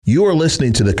You are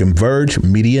listening to the Converge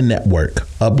Media Network,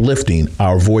 uplifting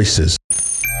our voices.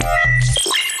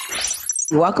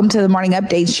 Welcome to the Morning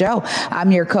Update Show.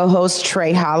 I'm your co-host,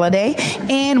 Trey Holiday,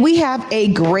 and we have a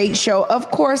great show,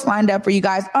 of course, lined up for you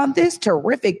guys on this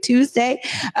terrific Tuesday.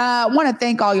 I want to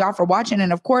thank all y'all for watching,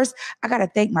 and of course, I got to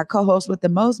thank my co-host with the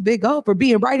most, Big O, for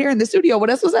being right here in the studio with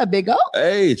us. What's up, Big O?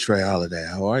 Hey, Trey Holiday,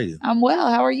 how are you? I'm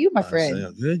well. How are you, my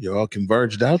friend? Good. You're all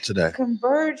converged out today.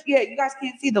 Converge. Yeah, you guys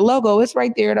can't see the logo. It's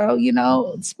right there, though. You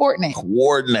know, sporting it.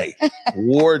 Coordinate.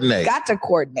 Got to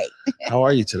coordinate. How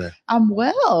are you today? I'm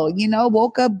well. You know,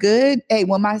 woke up good. Hey,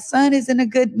 when my son is in a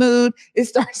good mood, it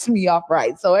starts me off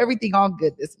right. So everything all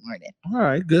good this morning. All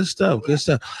right. Good stuff. Good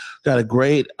stuff. Got a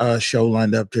great show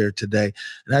lined up there today.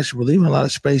 And actually, we're leaving a lot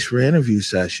of space for interview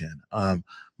session.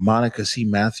 Monica C.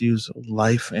 Matthews,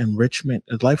 Life Enrichment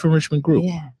Group.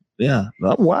 Yeah.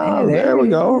 Oh, wow. There we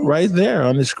go. Right there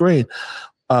on the screen.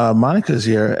 Monica's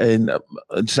here, and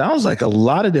it sounds like a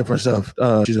lot of different stuff.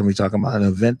 She's going to be talking about an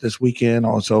event this weekend.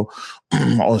 Also,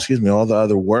 all the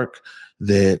other work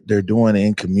that they're doing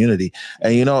in community.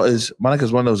 And, you know,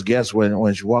 Monica's one of those guests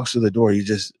when she walks through the door,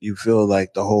 you feel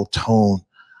like the whole tone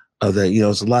of that, you know,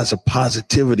 it's lots of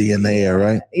positivity in the air,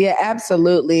 right? Yeah,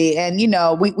 absolutely. And, you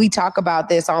know, we talk about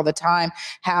this all the time,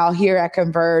 how here at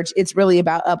Converge, it's really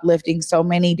about uplifting so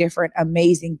many different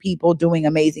amazing people doing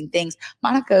amazing things.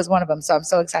 Monica is one of them. So I'm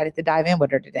so excited to dive in with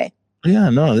her today.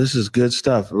 Yeah, no, this is good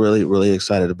stuff. Really, really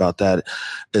excited about that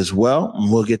as well.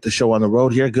 And we'll get the show on the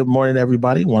road here. Good morning,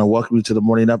 everybody. I want to welcome you to the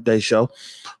Morning Update Show.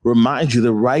 Remind you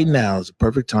that right now is the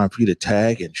perfect time for you to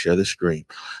tag and share the stream.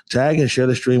 Tag and share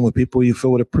the stream with people you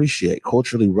feel would appreciate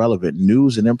culturally relevant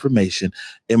news and information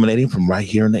emanating from right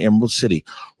here in the Emerald City.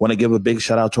 Want to give a big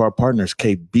shout out to our partners,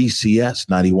 KBCS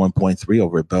 91.3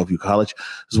 over at Bellevue College,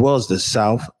 as well as the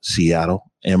South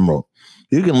Seattle Emerald.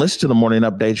 You can listen to the Morning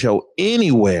Update Show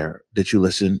anywhere that you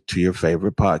listen to your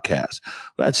favorite podcast.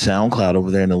 That's SoundCloud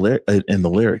over there in the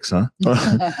lyrics, huh?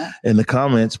 In the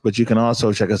comments. But you can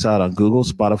also check us out on Google,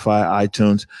 Spotify,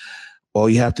 iTunes. All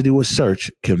you have to do is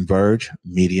search Converge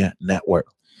Media Network.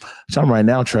 So right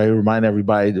now, Trey, remind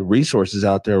everybody the resources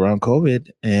out there around COVID.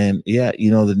 And yeah, you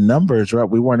know, the numbers, right?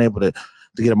 We weren't able to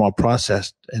get them all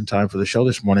processed in time for the show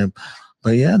this morning.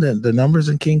 But yeah, the numbers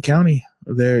in King County,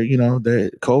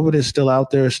 COVID is still out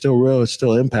there, it's still real, it's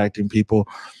still impacting people.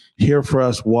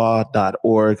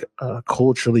 HereForUsWA.org,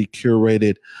 culturally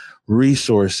curated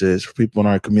resources for people in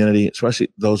our community,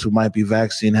 especially those who might be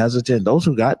vaccine hesitant, those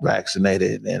who got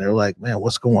vaccinated, and they're like, man,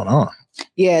 what's going on?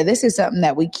 Yeah, this is something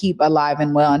that we keep alive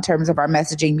and well in terms of our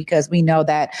messaging, because we know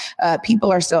that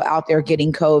people are still out there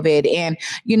getting COVID. And,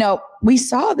 you know, we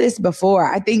saw this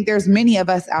before. I think there's many of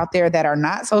us out there that are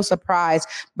not so surprised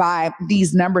by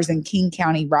these numbers in King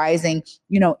County rising.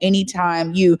 You know,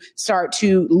 anytime you start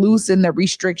to loosen the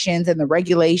restrictions and the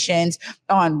regulations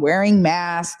on wearing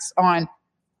masks, on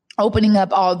opening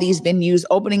up all these venues,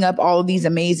 opening up all of these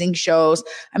amazing shows.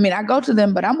 I mean, I go to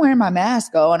them, but I'm wearing my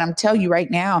mask, and I'm telling you right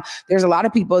now, there's a lot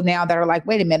of people now that are like,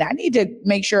 wait a minute, I need to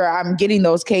make sure I'm getting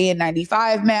those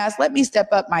KN95 masks. Let me step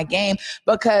up my game,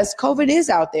 because COVID is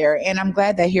out there. And I'm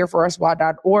glad that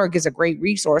HereForUsWA.org is a great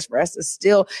resource for us to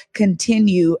still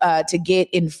continue to get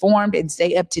informed and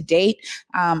stay up to date.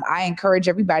 I encourage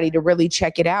everybody to really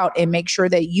check it out and make sure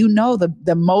that you know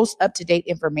the most up-to-date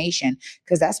information,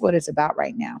 because that's what it's about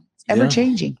right now. Ever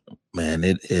changing. Man,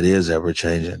 it is ever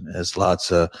changing. There's lots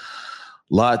of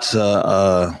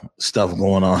stuff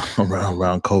going on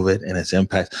around COVID and its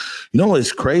impact. You know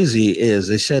what's crazy is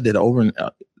they said that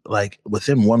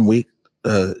within 1 week,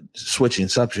 switching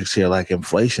subjects here, like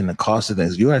inflation, the cost of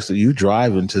things. You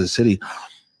drive into the city,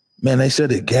 man. They said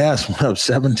that gas went up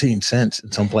 17 cents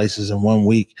in some places in 1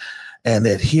 week, and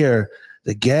that here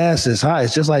the gas is high.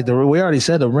 It's just like we already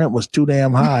said the rent was too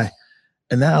damn high.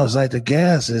 And now it's like the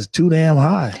gas is too damn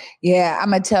high. Yeah,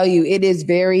 I'm going to tell you, it is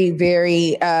very,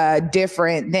 very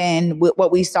different than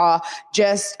what we saw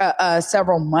just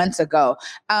several months ago.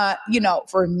 You know,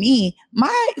 for me,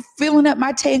 my filling up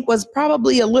my tank was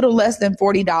probably a little less than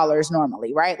 $40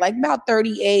 normally, right? Like about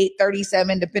 38,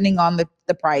 37, depending on the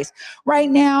price. Right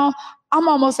now, I'm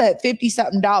almost at 50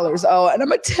 something dollars. Oh, and I'm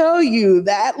going to tell you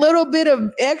that little bit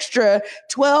of extra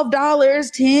 $12,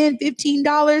 $10,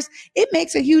 $15, it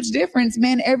makes a huge difference,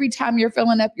 man, every time you're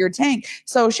filling up your tank.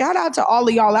 So shout out to all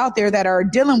of y'all out there that are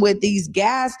dealing with these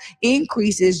gas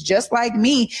increases, just like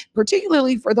me,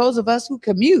 particularly for those of us who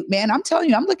commute, man. I'm telling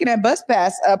you, I'm looking at bus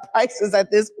pass prices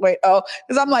at this point. Oh,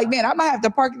 because I'm like, man, I might have to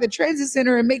park at the transit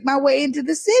center and make my way into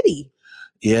the city.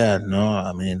 Yeah, no,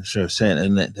 I mean, sure.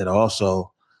 And that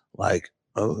also, like,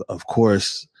 of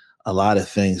course, a lot of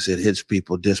things, it hits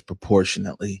people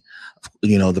disproportionately.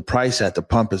 The price at the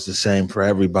pump is the same for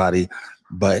everybody,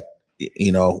 but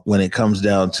when it comes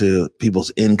down to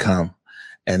people's income,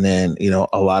 and then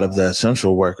a lot of the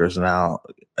essential workers now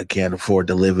can't afford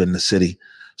to live in the city.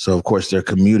 So of course they're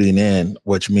commuting in,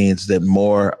 which means that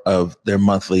more of their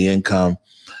monthly income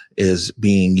is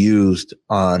being used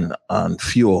on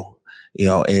fuel.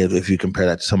 If you compare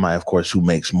that to somebody, of course, who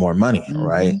makes more money,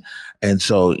 right? And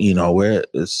so, where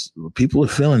people are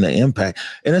feeling the impact.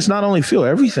 And it's not only fuel,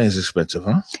 everything's expensive,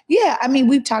 huh? Yeah. I mean,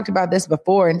 we've talked about this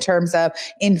before in terms of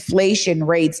inflation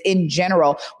rates in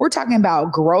general. We're talking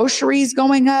about groceries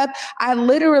going up. I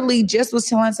literally just was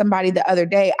telling somebody the other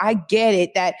day, I get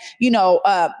it that,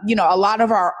 a lot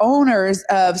of our owners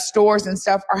of stores and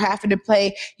stuff are having to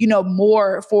pay,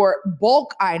 more for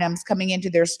bulk items coming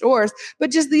into their stores. But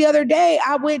just the other day,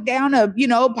 I went down to,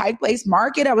 Pike Place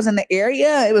Market. I was in the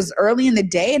area. It was early in the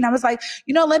day. And I was like,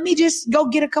 let me just go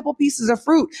get a couple pieces of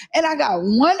fruit. And I got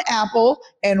one apple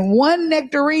and one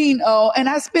nectarine. And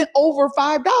I spent over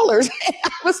 $5. And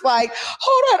I was like,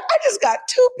 hold on, I just got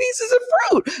 2 pieces of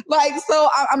fruit. So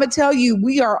I'm going to tell you,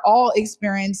 we are all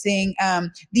experiencing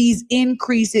these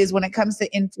increases when it comes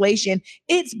to inflation.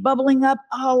 It's bubbling up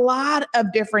a lot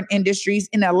of different industries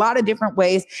in a lot of different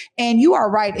ways. And you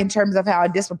are right in terms of how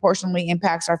it disproportionately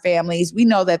impacts our families. We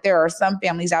know that there are some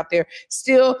families out there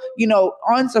still,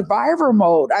 on survivor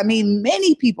mode. I mean,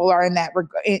 many people are in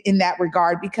that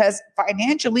regard because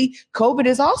financially, COVID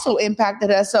has also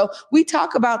impacted us. So we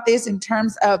talk about this in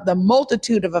terms of the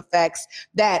multitude of effects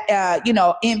that,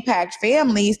 impact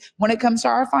families when it comes to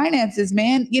our finances,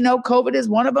 man. COVID is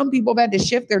one of them. People have had to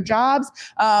shift their jobs,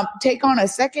 take on a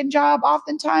second job.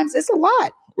 Oftentimes it's a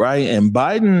lot. Right. And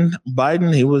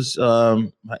Biden, he was,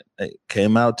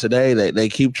 came out today.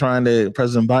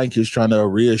 President Biden keeps trying to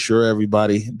reassure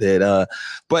everybody that,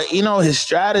 but his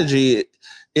strategy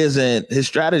is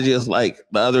like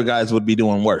the other guys would be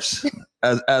doing worse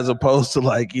as opposed to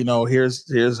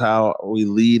here's how we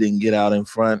lead and get out in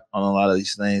front on a lot of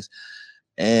these things.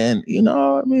 And,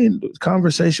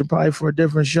 conversation probably for a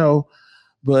different show,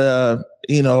 but,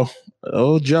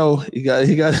 old Joe, he got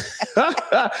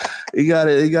he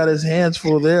got his hands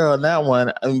full there on that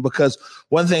one. Because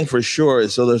one thing for sure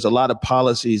is, so there's a lot of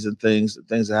policies and things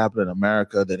that happen in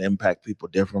America that impact people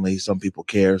differently. Some people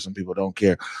care, some people don't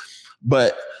care.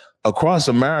 But across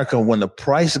America, when the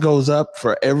price goes up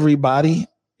for everybody,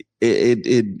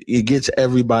 it gets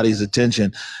everybody's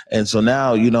attention. And so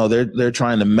now, they're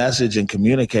trying to message and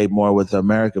communicate more with the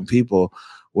American people,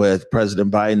 with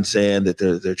President Biden saying that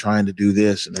they're trying to do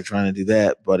this and they're trying to do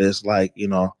that. But it's like,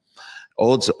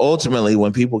 ultimately,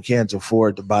 when people can't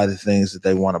afford to buy the things that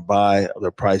they want to buy,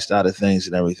 they're priced out of things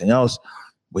and everything else,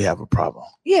 we have a problem.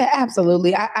 Yeah,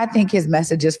 absolutely. I think his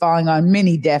message is falling on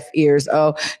many deaf ears.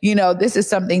 This is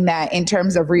something that in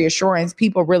terms of reassurance,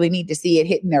 people really need to see it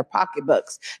hitting their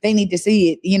pocketbooks. They need to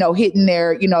see it, hitting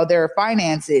their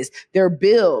finances, their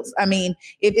bills. I mean,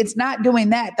 if it's not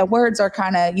doing that, the words are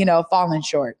kind of, falling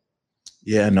short.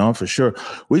 Yeah, no, for sure.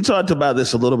 We talked about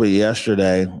this a little bit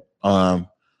yesterday.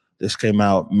 This came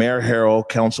out. Mayor Harrell,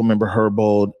 Councilmember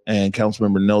Herbold, and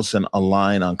Councilmember Nelson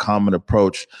align on common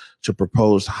approach to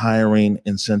proposed hiring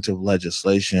incentive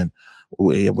legislation.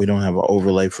 We don't have an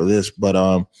overlay for this, but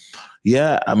so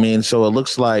it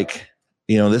looks like,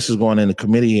 this is going in the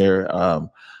committee here.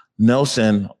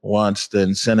 Nelson wants the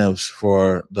incentives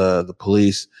for the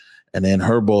police, and then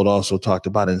Herbold also talked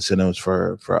about incentives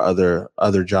for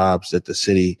other jobs that the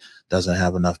city doesn't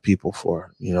have enough people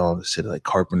for, the city, like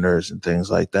carpenters and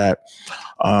things like that.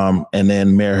 And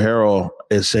then Mayor Harrell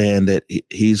is saying that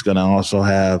he's going to also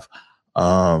have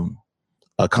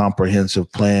a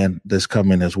comprehensive plan that's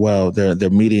coming as well. Their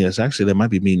meeting is actually, they might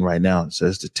be meeting right now. It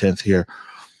says the 10th here.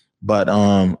 But,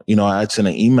 I sent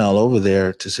an email over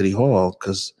there to City Hall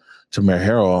to Mayor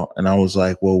Harrell, and I was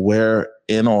like, well, where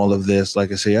in all of this,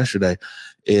 like I said yesterday,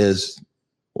 is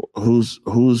who's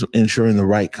ensuring the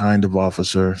right kind of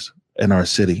officers in our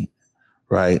city,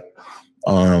 right?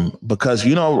 Because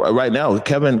right now,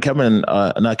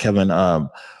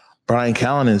 Brian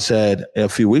Callanan said a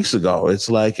few weeks ago, it's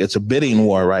like it's a bidding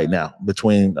war right now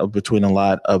between a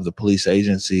lot of the police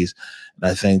agencies. And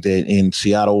I think that in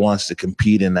Seattle wants to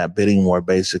compete in that bidding war,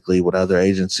 basically, with other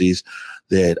agencies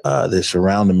that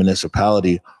surround the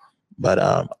municipality. But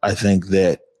I think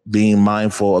that being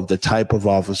mindful of the type of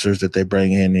officers that they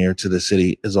bring in here to the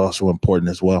city is also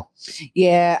important as well.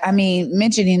 Yeah, I mean,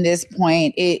 mentioning this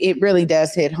point, it really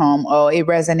does hit home. It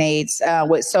resonates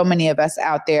with so many of us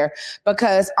out there,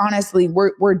 because honestly,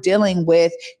 we're dealing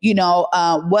with,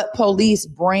 what police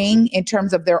bring in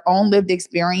terms of their own lived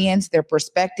experience, their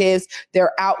perspectives,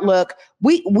 their outlook,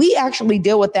 we actually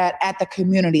deal with that at the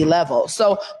community level.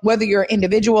 So whether you're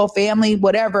individual, family,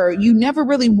 whatever, you never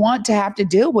really want to have to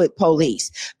deal with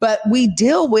police, but we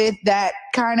deal with that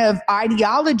kind of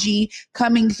ideology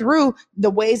coming through the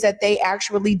ways that they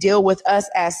actually deal with us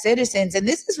as citizens. And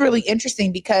this is really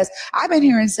interesting because I've been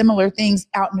hearing similar things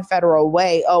out in the federal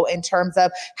way, in terms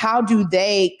of how do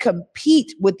they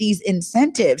compete with these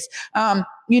incentives. Some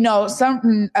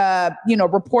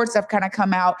reports have kind of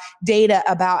come out, data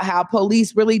about how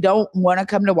police really don't want to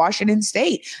come to Washington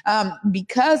State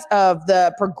because of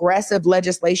the progressive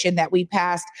legislation that we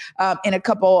passed in a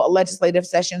couple legislative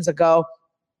sessions ago.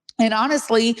 And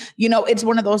honestly, it's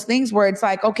one of those things where it's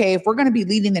like, okay, if we're going to be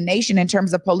leading the nation in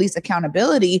terms of police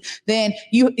accountability, then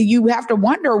you have to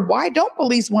wonder, why don't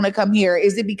police want to come here?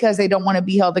 Is it because they don't want to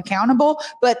be held accountable?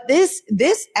 But this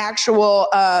actual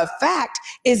fact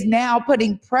is now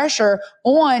putting pressure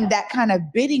on that kind of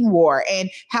bidding war, and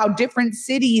how different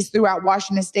cities throughout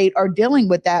Washington State are dealing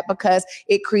with that, because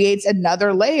it creates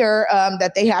another layer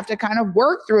that they have to kind of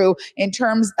work through in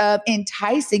terms of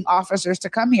enticing officers to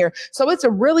come here. So it's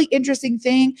a really interesting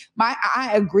thing.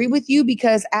 I agree with you,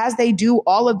 because as they do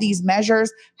all of these measures,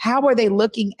 how are they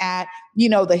looking at,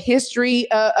 the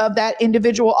history of that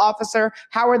individual officer?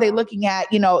 How are they looking at,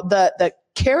 the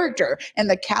character and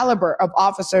the caliber of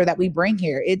officer that we bring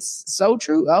here? It's so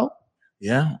true.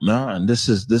 Yeah, no, and this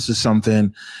is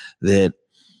something that,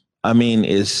 I mean,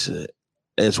 it's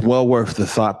well worth the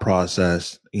thought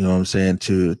process. You know what I'm saying?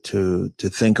 To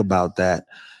think about that.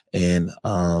 And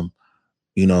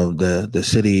the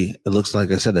city, it looks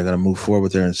like I said, they're going to move forward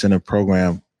with their incentive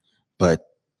program, but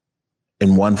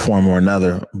in one form or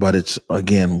another. But it's,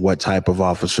 again, what type of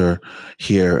officer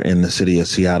here in the city of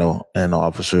Seattle, and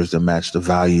officers that match the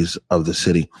values of the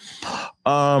city.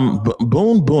 Boone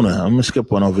Boona, I'm gonna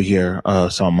skip one over here,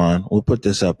 Salman. We'll put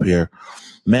this up here.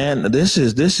 Man, this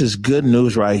is good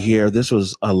news right here. This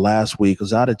was last week. I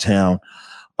was out of town.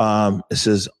 It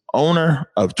says, owner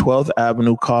of 12th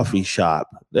Avenue Coffee Shop.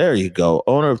 There you go.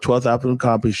 Owner of 12th Avenue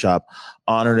Coffee Shop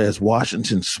honored as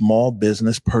Washington Small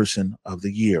Business Person of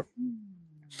the Year.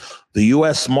 The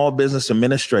U.S. Small Business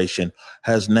Administration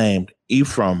has named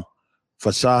Ephraim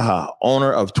Fasaha,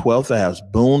 owner of 12th Ave's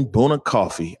Boone Boona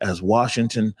Coffee, as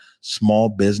Washington Small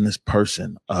Business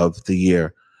Person of the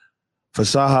Year.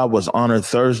 Fasaha was honored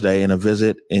Thursday in a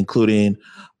visit including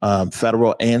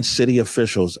federal and city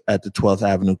officials at the 12th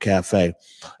Avenue Cafe.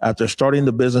 After starting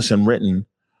the business in Renton,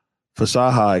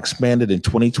 Fasaha expanded in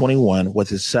 2021 with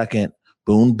his second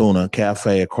Boone Boona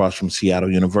Cafe across from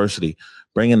Seattle University,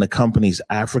 bringing the company's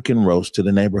African roast to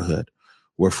the neighborhood.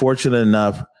 We're fortunate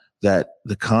enough that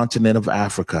the continent of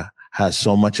Africa has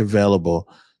so much available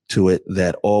to it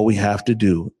that all we have to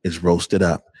do is roast it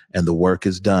up, and the work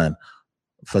is done,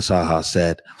 Fasaha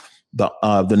said.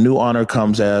 The new honor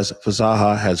comes as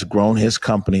Fasaha has grown his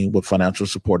company with financial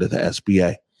support of the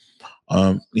SBA.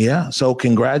 So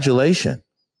congratulations.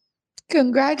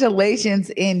 Congratulations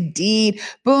indeed.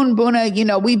 Boone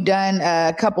Boona, we've done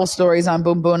a couple stories on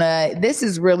Boone Boona. This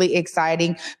is really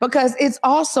exciting because it's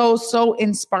also so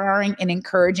inspiring and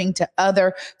encouraging to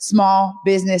other small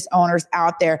business owners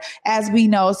out there. As we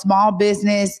know, small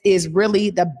business is really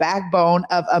the backbone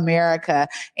of America.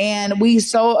 And we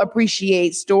so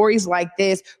appreciate stories like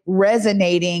this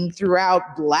resonating throughout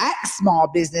Black small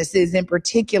businesses in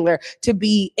particular, to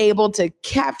be able to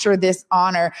capture this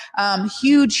honor.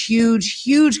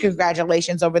 Huge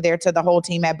congratulations over there to the whole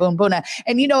team at Boone Boona.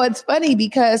 And, it's funny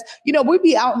because, we'd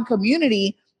be out in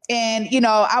community, and,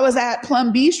 I was at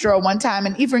Plum Bistro one time,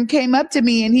 and Ephraim came up to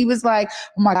me and he was like,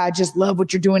 oh my God, I just love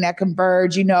what you're doing at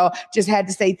Converge. Just had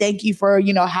to say thank you for,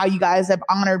 how you guys have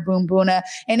honored Boone Boona.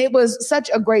 And it was such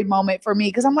a great moment for me,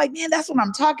 because I'm like, man, that's what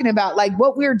I'm talking about. Like,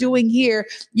 what we're doing here,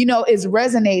 is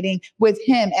resonating with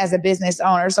him as a business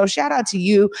owner. So shout out to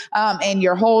you and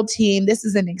your whole team. This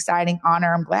is an exciting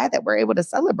honor. I'm glad that we're able to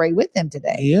celebrate with him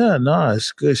today. Yeah, no,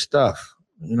 it's good stuff,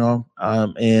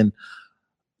 and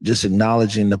just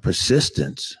acknowledging the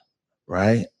persistence,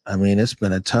 right? I mean, it's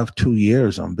been a tough 2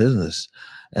 years on business,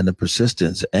 and the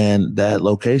persistence, and that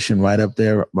location right up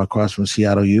there across from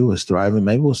Seattle U is thriving.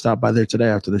 Maybe we'll stop by there today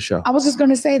after the show. I was just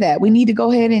going to say that we need to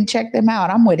go ahead and check them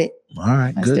out. I'm with it. All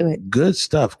right. Let's do it. Good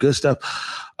stuff.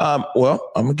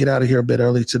 Well, I'm gonna get out of here a bit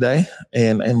early today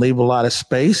and leave a lot of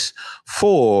space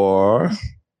for,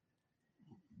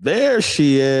 there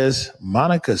she is,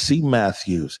 Monica C.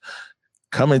 Matthews,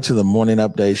 coming to the Morning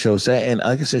Update show. And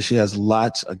like I said, she has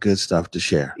lots of good stuff to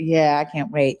share. Yeah, I can't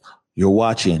wait. You're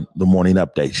watching the Morning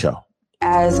Update show.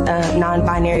 As a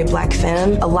non-binary Black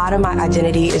femme, a lot of my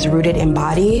identity is rooted in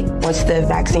body. Once the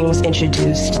vaccine was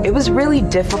introduced, it was really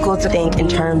difficult to think in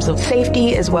terms of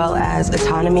safety as well as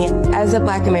autonomy. As a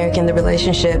Black American, the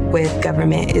relationship with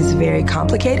government is very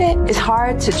complicated. It's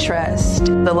hard to trust.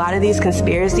 A lot of these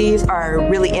conspiracies are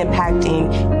really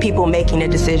impacting people making a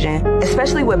decision,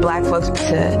 especially with Black folks,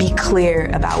 to be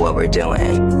clear about what we're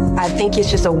doing. I think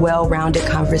it's just a well-rounded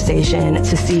conversation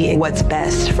to see what's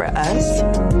best for us.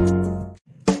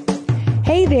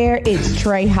 Hey there, it's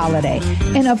Trey Holiday.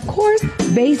 And of course,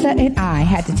 Besa and I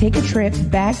had to take a trip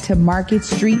back to Market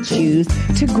Street Shoes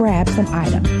to grab some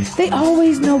items. They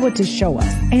always know what to show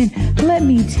us. And let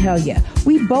me tell you,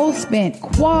 we both spent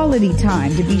quality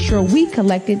time to be sure we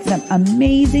collected some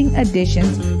amazing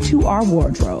additions to our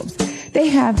wardrobes. They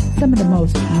have some of the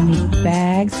most unique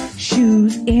bags,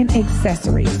 shoes, and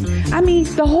accessories. I mean,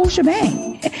 the whole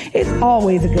shebang. It's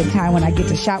always a good time when I get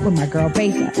to shop with my girl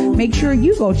Besa. Make sure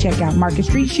you go check out Market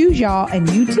Street Shoes, y'all, and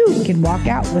you too can walk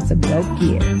out with some dope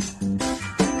gear.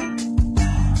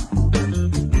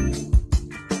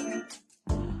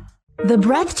 The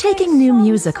breathtaking new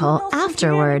musical,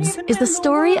 Afterwards, is the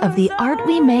story of the art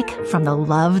we make from the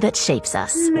love that shapes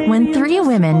us. When three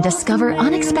women discover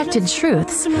unexpected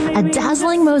truths, a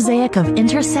dazzling mosaic of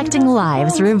intersecting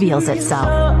lives reveals itself.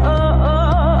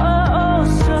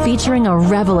 Featuring a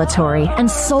revelatory and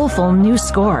soulful new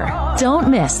score. Don't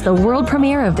miss the world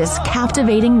premiere of this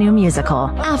captivating new musical,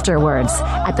 Afterwards,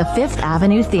 at the Fifth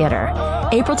Avenue Theater,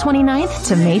 April 29th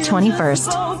to May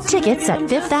 21st. Tickets at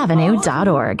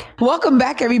fifthavenue.org. Welcome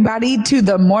back, everybody, to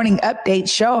the Morning Update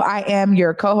Show. I am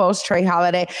your co-host, Trey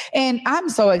Holiday, and I'm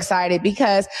so excited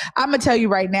because I'm going to tell you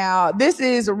right now, this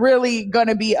is really going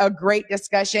to be a great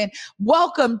discussion.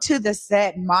 Welcome to the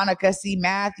set, Monica C.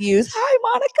 Matthews. Hi,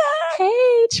 Monica.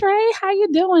 Hey, Trey. How you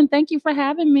doing? Thank you for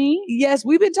having me. Yes,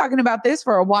 we've been talking about this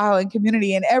for a while in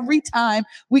community, and every time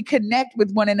we connect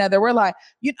with one another, we're like,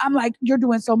 I'm like, you're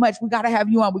doing so much. We got to have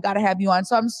you on. We got to have you on.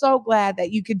 So I'm so glad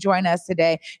that you could join us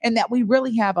today and that we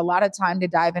really have a lot of time to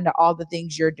dive into all the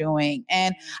things you're doing.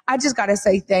 And I just got to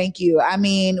say thank you. I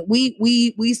mean,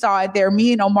 we saw it there.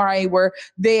 Me and Omari were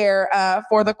there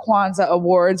for the Kwanzaa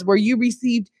Awards, where you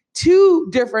received 2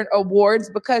 different awards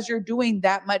because you're doing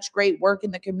that much great work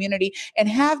in the community and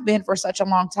have been for such a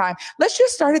long time. Let's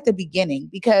just start at the beginning,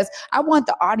 because I want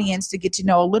the audience to get to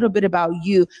know a little bit about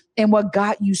you and what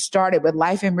got you started with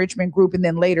Life Enrichment Group and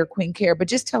then later Queen Care. But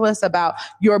just tell us about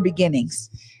your beginnings.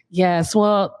 Yes.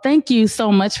 Well, thank you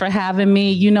so much for having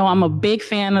me. You know, I'm a big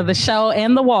fan of the show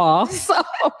and the wall, so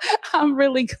I'm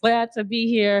really glad to be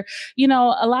here. You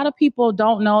know, a lot of people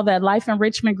don't know that Life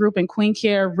Enrichment Group and Queen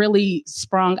Care really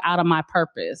sprung out of my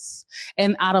purpose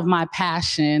and out of my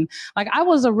passion. Like, I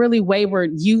was a really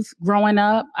wayward youth growing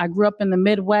up. I grew up in the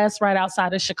Midwest, right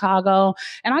outside of Chicago,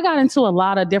 and I got into a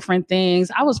lot of different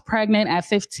things. I was pregnant at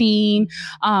 15,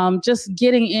 just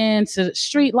getting into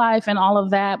street life and all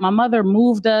of that. My mother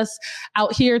moved us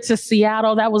out here to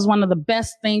Seattle. That was one of the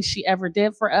best things she ever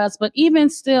did for us. But even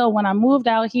still, when I moved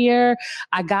out here,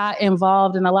 I got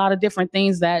involved in a lot of different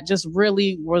things that just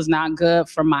really was not good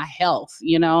for my health,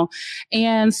 you know?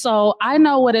 And so I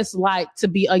know what it's like to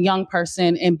be a young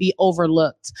person and be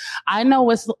overlooked. I know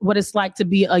what it's like to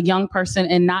be a young person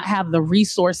and not have the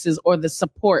resources or the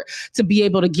support to be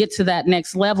able to get to that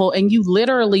next level. And you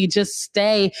literally just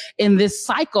stay in this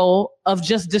cycle of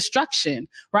just destruction,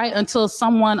 right? Until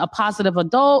someone, a positive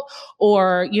adult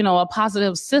or, you know, a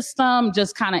positive system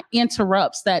just kind of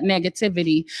interrupts that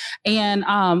negativity. And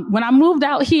when I moved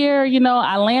out here, you know,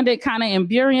 I landed kind of in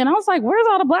Burien. I was like, where's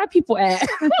all the Black people at?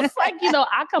 It's like, you know,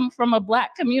 I come from a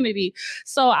Black community.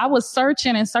 So I was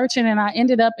searching and I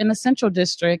ended up in the Central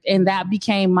District, and that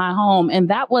became my home. And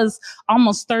that was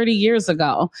almost 30 years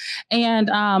ago. And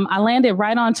I landed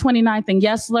right on 29th and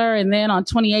Yesler, and then on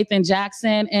 28th and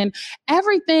Jackson. And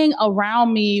everything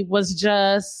around me was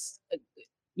just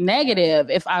negative,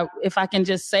 if I can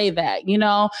just say that, you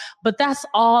know, but that's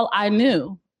all I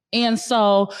knew. And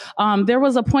so there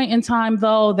was a point in time,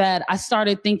 though, that I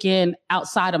started thinking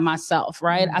outside of myself,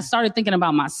 right? I started thinking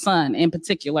about my son in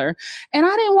particular, and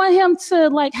I didn't want him to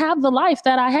like have the life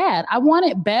that I had. I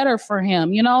wanted better for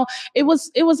him. You know, it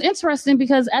was interesting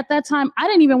because at that time I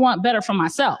didn't even want better for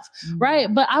myself,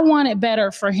 right? But I wanted better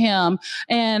for him.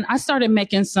 And I started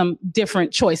making some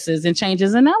different choices and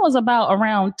changes. And that was about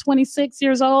around 26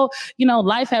 years old. You know,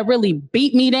 life had really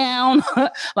beat me down,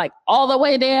 like all the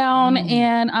way down.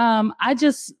 And I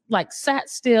just like sat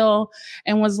still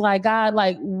and was like, God,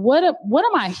 like, what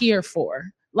am I here for?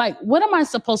 Like, what am I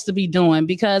supposed to be doing?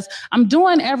 Because I'm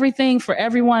doing everything for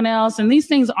everyone else, and these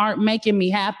things aren't making me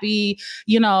happy.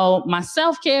 You know, my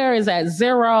self-care is at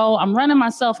zero. I'm running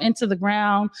myself into the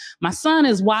ground. My son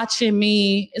is watching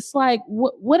me. It's like,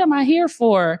 what am I here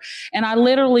for? And I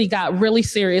literally got really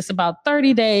serious about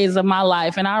 30 days of my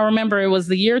life. And I remember it was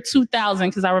the year 2000,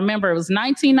 because I remember it was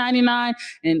 1999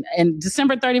 and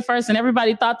December 31st, and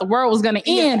everybody thought the world was going to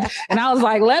end. And I was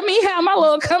like, let me have my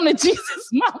little come to Jesus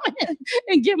moment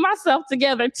and get myself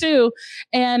together too.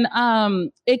 And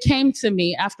it came to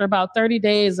me after about 30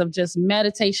 days of just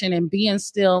meditation and being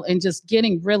still and just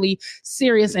getting really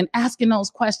serious and asking those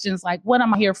questions like, what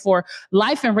am I here for?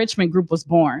 Life Enrichment Group was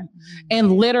born.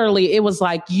 And literally it was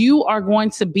like, you are going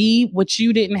to be what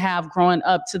you didn't have growing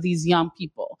up to these young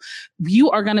people.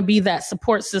 You are going to be that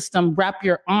support system, wrap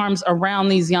your arms around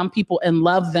these young people and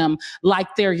love them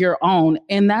like they're your own.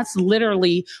 And that's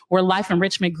literally where Life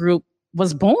Enrichment Group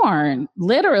was born,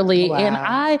 literally. Wow. And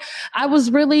I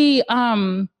was really,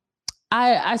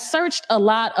 I searched a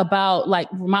lot about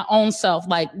like my own self,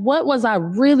 like what was I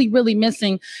really, really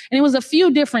missing? And it was a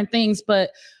few different things,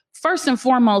 but first and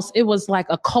foremost, it was like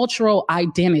a cultural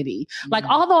identity. Like,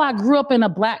 although I grew up in a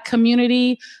Black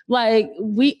community, like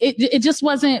it just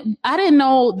wasn't, I didn't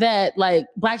know that like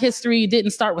Black history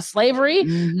didn't start with slavery.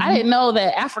 I didn't know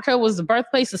that Africa was the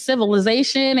birthplace of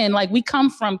civilization. And like, we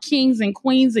come from kings and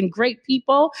queens and great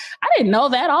people. I didn't know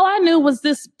that. All I knew was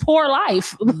this poor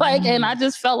life. Like, and I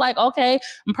just felt like, okay,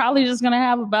 I'm probably just going to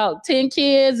have about 10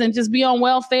 kids and just be on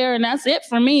welfare. And that's it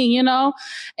for me, you know?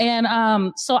 And,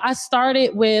 so I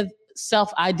started with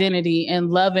self-identity and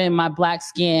loving my Black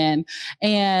skin.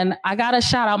 And I got to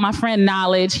shout out my friend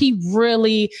Knowledge. He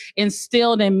really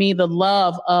instilled in me the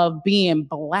love of being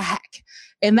Black.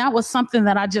 And that was something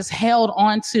that I just held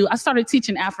on to. I started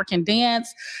teaching African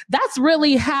dance. That's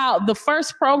really how the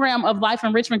first program of Life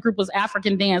Enrichment Group was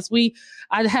African dance.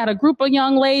 I had a group of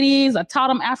young ladies. I taught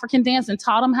them African dance and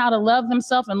taught them how to love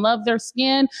themselves and love their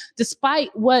skin, despite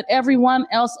what everyone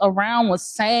else around was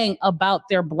saying about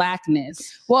their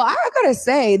Blackness. Well, I gotta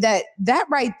say that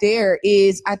right there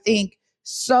is, I think,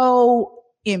 so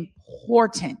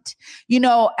important. You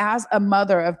know, as a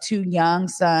mother of two young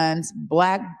sons,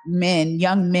 Black men,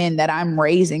 young men that I'm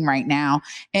raising right now,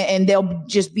 and they'll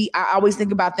just be, I always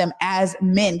think about them as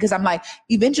men, because I'm like,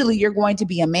 eventually you're going to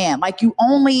be a man. Like, you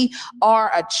only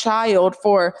are a child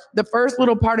for the first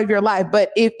little part of your life.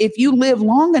 But if you live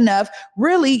long enough,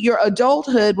 really your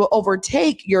adulthood will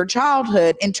overtake your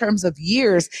childhood in terms of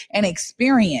years and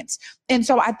experience. And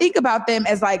so I think about them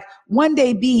as like one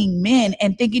day being men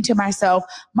and thinking to myself,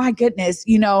 my goodness,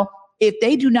 you know, if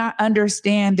they do not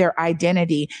understand their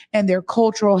identity and their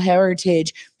cultural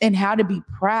heritage and how to be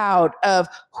proud of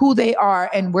who they are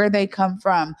and where they come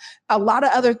from, a lot of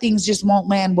other things just won't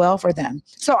land well for them.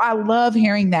 So I love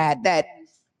hearing that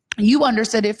you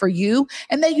understood it for you,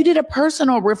 and that you did a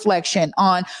personal reflection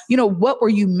on, you know, what were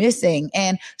you missing?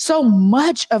 And so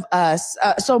much of us,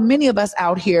 so many of us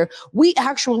out here, we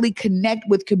actually connect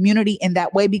with community in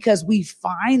that way because we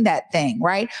find that thing,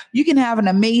 right? You can have an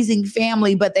amazing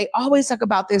family, but they always talk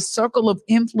about this circle of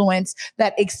influence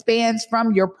that expands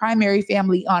from your primary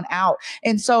family on out.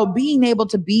 And so being able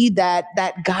to be that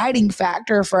guiding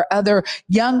factor for other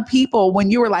young people when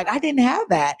you were like, I didn't have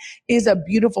that, is a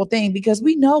beautiful thing, because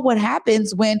we know what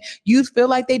happens when youth feel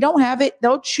like they don't have it.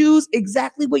 They'll choose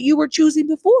exactly what you were choosing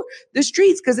before, the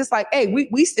streets, because it's like, hey,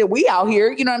 we out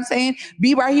here, you know what I'm saying?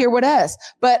 Be right here with us.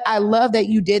 But I love that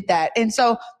you did that. And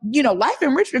so, you know, Life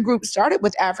Enrichment Group started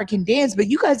with African dance, but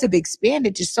you guys have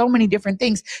expanded to so many different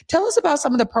things. Tell us about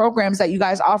some of the programs that you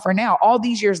guys offer now, all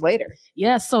these years later.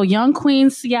 Yes. So Young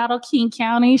Queens, Seattle, King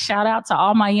County, shout out to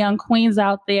all my young queens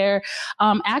out there.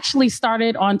 Actually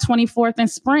started on 24th and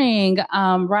Spring,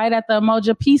 right at the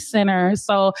Umoja Peace Center.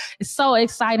 So it's so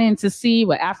exciting to see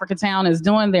what Africatown is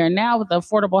doing there now with the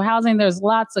affordable housing. There's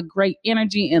lots of great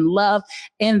energy and love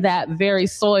in that very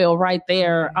soil right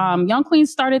there. Young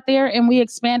Queens started there, and we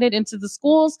expanded into the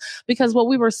schools because what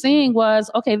we were seeing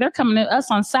was, okay, they're coming to us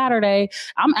on Saturday.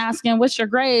 I'm asking, what's your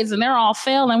grades? And they're all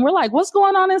failing. We're like, what's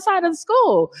going on inside of the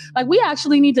school? Like, we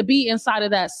actually need to be inside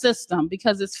of that system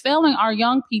because it's failing our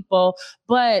young people,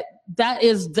 but that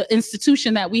is the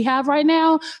institution that we have right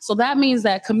now. So that means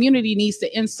that community needs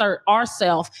to insert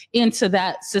ourselves into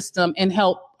that system and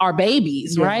help our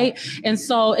babies, right? And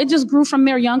so it just grew from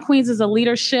there. Young Queens is a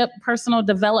leadership, personal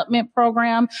development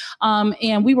program.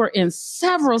 And we were in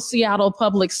several Seattle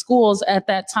public schools at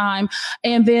that time.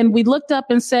 And then we looked up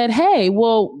and said, hey,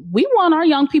 well, we want our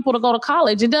young people to go to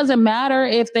college. It doesn't matter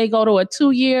if they go to a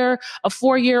 2-year, a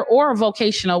 4-year, or a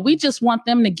vocational. We just want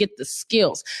them to get the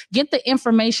skills, get the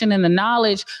information and the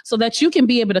knowledge so that you can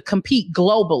be able to compete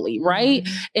globally, right?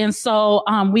 And so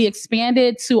we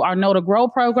expanded to our Know to Grow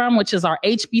program, which is our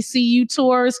HBCU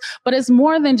tours, but it's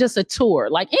more than just a tour.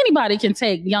 Like anybody can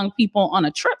take young people on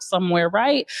a trip somewhere,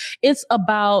 right? It's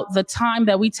about the time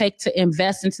that we take to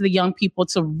invest into the young people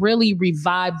to really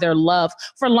revive their love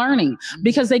for learning,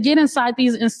 because they get inside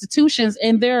these institutions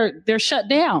and they're shut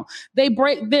down.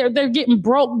 They're getting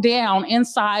broke down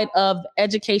inside of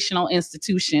educational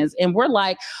institutions. And we're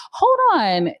like, hold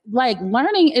on, like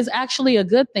learning is actually a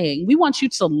good thing. We want you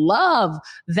to love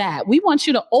that. We want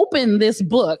you to open this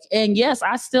book. And yes,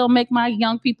 I still make my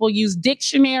young people use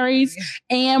dictionaries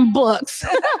and books.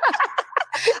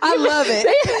 I love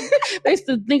it. They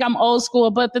still think I'm old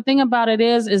school, but the thing about it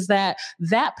is that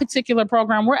particular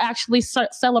program, we're actually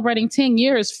celebrating 10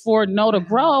 years for Know to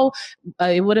Grow.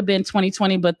 It would have been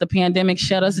 2020, but the pandemic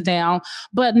shut us down.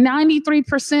 But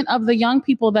 93% of the young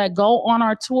people that go on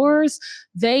our tours,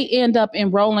 they end up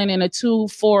enrolling in a 2,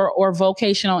 4, or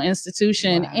vocational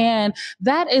institution. Wow. And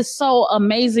that is so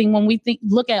amazing when we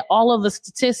look at all of the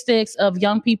statistics of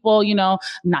young people,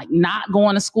 not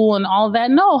going to school and all of that.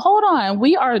 No, hold on.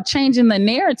 We are changing the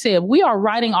narrative. We are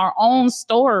writing our own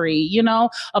story,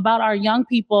 about our young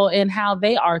people and how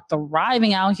they are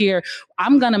thriving out here.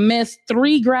 I'm going to miss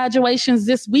 3 graduations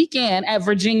this weekend at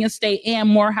Virginia State and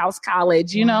Morehouse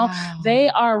College. Wow. They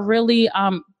are really,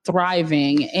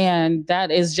 thriving. And that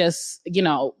is just,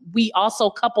 we also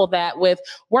couple that with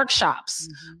workshops,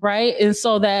 right? And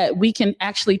so that we can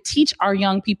actually teach our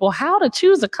young people how to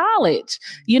choose a college.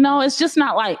 It's just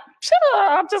not like,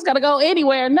 I'm just going to go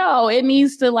anywhere. No, it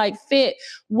needs to fit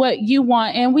what you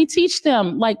want. And we teach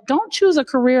them, don't choose a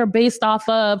career based off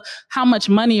of how much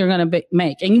money you're going to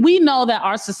make. And we know that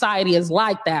our society is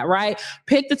like that, right?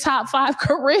 Pick the top 5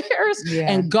 careers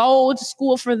and go to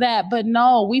school for that. But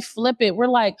no, we flip it. We're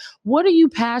like, what are you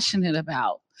passionate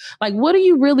about? What are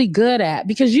you really good at?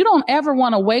 Because you don't ever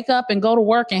want to wake up and go to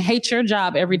work and hate your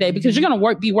job every day, because you're going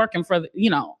to be working for,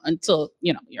 until,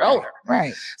 you're older.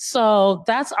 Right. So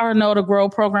that's our Know to Grow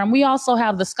program. We also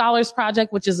have the Scholars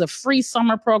Project, which is a free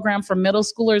summer program for middle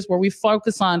schoolers where we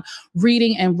focus on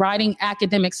reading and writing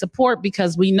academic support,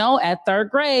 because we know at 3rd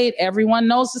grade, everyone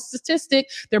knows the statistic.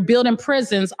 They're building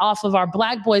prisons off of our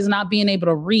Black boys not being able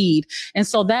to read. And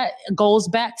so that goes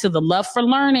back to the love for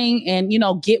learning and,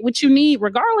 get what you need,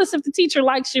 regardless if the teacher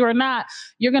likes you or not,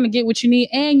 you're going to get what you need.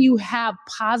 And you have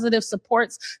positive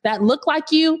supports that look like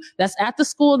you, that's at the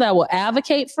school, that will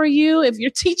advocate for you. If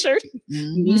your teacher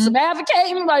needs some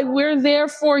advocating, we're there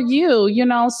for you,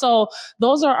 So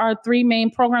those are our 3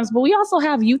 main programs. But we also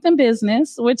have Youth in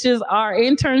Business, which is our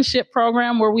internship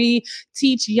program where we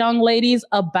teach young ladies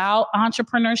about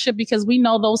entrepreneurship, because we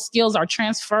know those skills are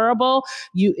transferable.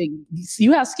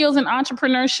 You have skills in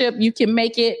entrepreneurship, you can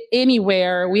make it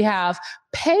anywhere. We have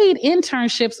paid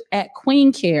internships at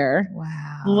Queen Care.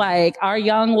 Wow. Our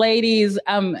young ladies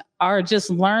are just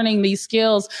learning these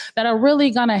skills that are really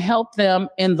going to help them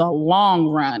in the long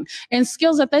run, and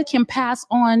skills that they can pass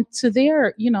on to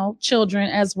their, children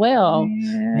as well.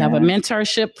 Yeah. We have a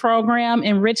mentorship program,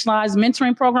 Enrich Lives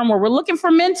mentoring program, where we're looking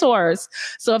for mentors.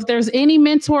 So if there's any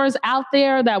mentors out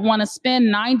there that want to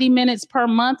spend 90 minutes per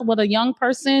month with a young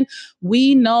person,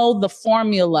 we know the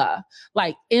formula.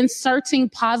 Inserting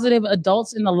positive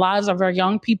adults in the lives of our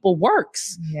young people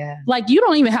works. Yeah. You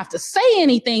don't even have to say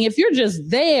anything. If you're just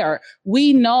there,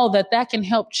 we know that can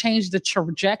help change the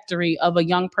trajectory of a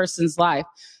young person's life.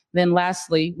 Then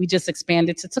lastly, we just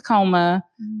expanded to Tacoma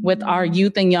with our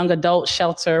youth and young adult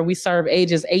shelter. We serve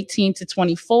ages 18 to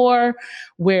 24,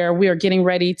 where we are getting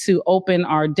ready to open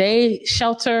our day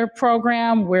shelter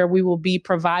program, where we will be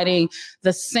providing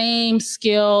the same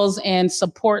skills and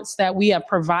supports that we have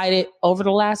provided over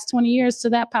the last 20 years to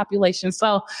that population.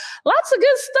 So lots of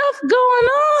good stuff going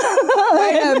on.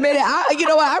 Wait a minute. You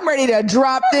know what? I'm ready to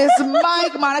drop this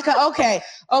mic, Monica. Okay.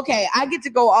 I get to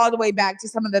go all the way back to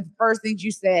some of the first things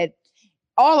you said.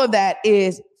 All of that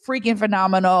is freaking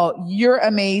phenomenal. You're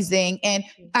amazing. And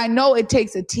I know it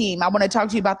takes a team. I want to talk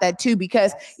to you about that too,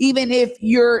 because even if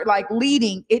you're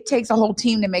leading, it takes a whole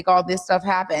team to make all this stuff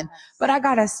happen. But I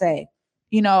got to say,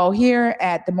 here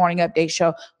at the Morning Update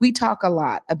Show, we talk a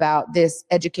lot about this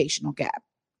educational gap.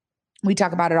 We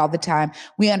talk about it all the time.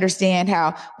 We understand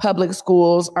how public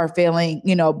schools are failing,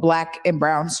 Black and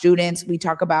brown students. We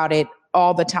talk about it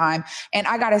all the time. And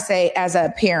I got to say, as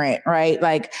a parent, right,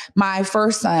 like my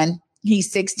first son,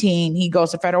 he's 16. He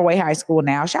goes to Federal Way High School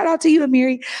now. Shout out to you,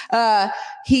 Amiri.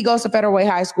 He goes to Federal Way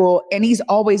High School, and he's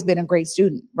always been a great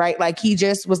student, right? Like he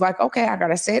just was like, okay, I got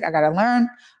to sit, I got to learn.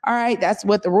 All right, that's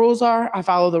what the rules are. I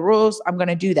follow the rules. I'm going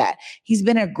to do that. He's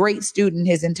been a great student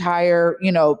his entire,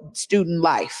 student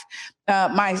life.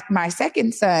 My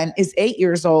second son is 8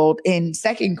 years old in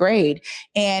second grade.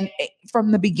 And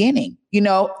from the beginning,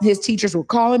 his teachers were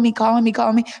calling me,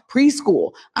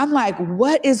 preschool. I'm like,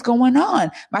 what is going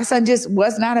on? My son just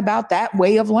was not about that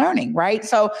way of learning. Right.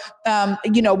 So,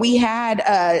 we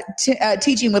had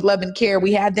Teaching with Love and Care.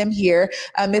 We had them here.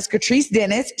 Miss Catrice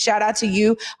Dennis, shout out to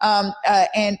you.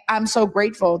 And I'm so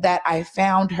grateful that I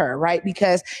found her, right?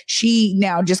 Because she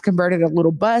now just converted a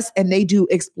little bus and they do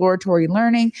exploratory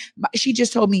learning. She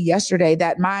just told me yesterday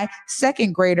that my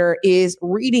second grader is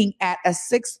reading at a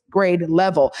sixth grade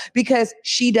level because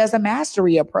she does a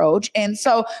mastery approach. And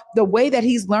so the way that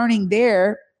he's learning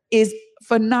there is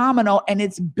phenomenal, and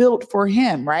it's built for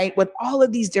him, right? With all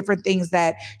of these different things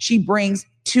that she brings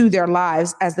to their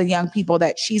lives as the young people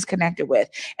that she's connected with.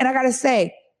 And I got to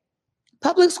say,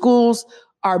 public schools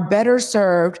are better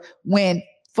served when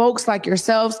folks like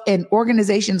yourselves and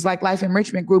organizations like Life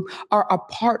Enrichment Group are a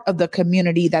part of the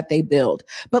community that they build.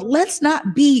 But let's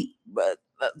not be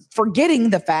forgetting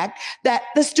the fact that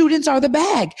the students are the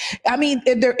bag. I mean,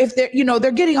 if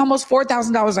they're getting almost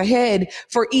 $4,000 a head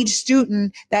for each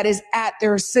student that is at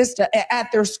their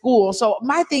school. So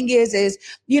my thing is,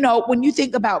 when you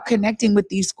think about connecting with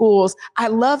these schools, I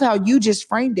love how you just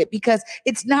framed it, because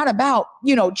it's not about,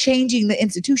 changing the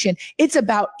institution. It's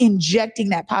about injecting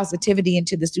that positivity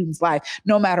into the student's life,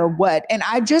 no matter what. And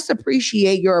I just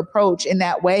appreciate your approach in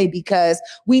that way, because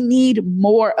we need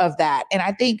more of that. And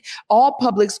I think all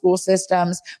public school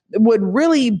systems would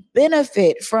really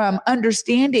benefit from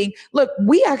understanding, look,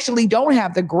 we actually don't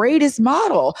have the greatest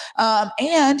model.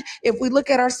 And if we look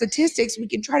at our statistics, we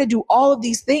can try to do all of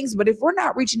these things. But if we're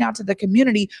not reaching out to the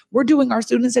community, we're doing our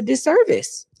students a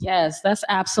disservice. Yes, that's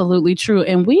absolutely true.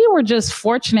 And we were just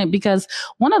fortunate because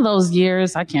one of those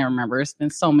years, I can't remember, it's been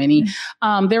so many,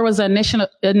 there was an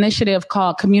initiative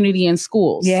called Community in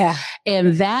Schools. Yeah.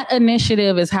 And that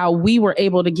initiative is how we were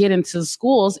able to get into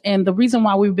schools. And the reason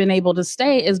why we've been able to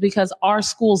stay is because our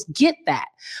schools get that,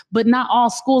 but not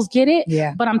all schools get it.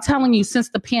 Yeah. But I'm telling you, since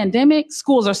the pandemic,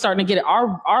 schools are starting to get it.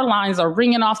 Our lines are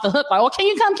ringing off the hook. Like, oh, can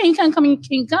you come? Can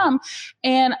you come?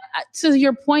 And to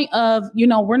your point of,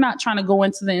 we're not trying to go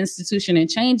into the institution and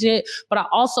change it, but I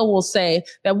also will say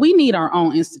that we need our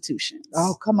own institutions.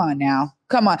 Oh, come on now.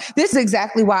 Come on. This is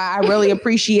exactly why I really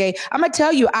appreciate, I'm going to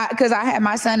tell you, because I had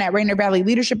my son at Rainier Valley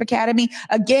Leadership Academy.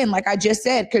 Again, like I just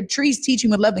said, Catrice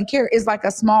Teaching with Love and Care is like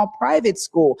a small private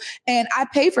school, and I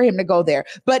pay for him to go there.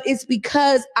 But it's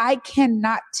because I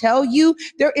cannot tell you,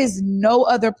 there is no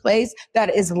other place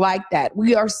that is like that.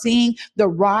 We are seeing the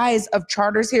rise of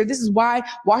charters here. This is why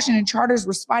Washington Charters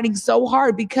was fighting so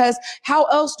hard, because how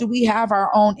else do we have our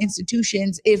own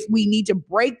institutions if we need to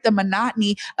break the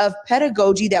monotony of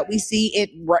pedagogy that we see it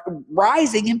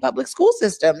rising in public school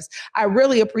systems? I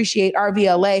really appreciate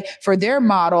RVLA for their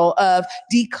model of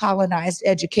decolonized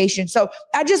education. So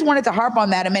I just wanted to harp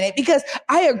on that a minute, because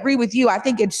I agree with you. I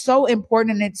think it's so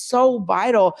important and it's so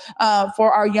vital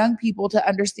for our young people to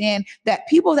understand that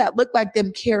people that look like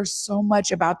them care so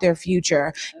much about their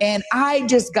future. And I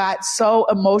just got so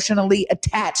emotionally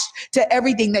attached to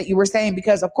everything that you were saying,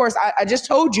 because of course I just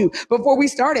told you before we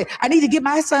started, I need to get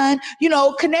my son,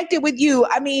 connected with you.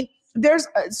 I mean, there's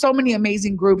so many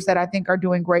amazing groups that I think are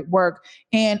doing great work.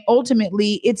 And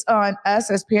ultimately, it's on us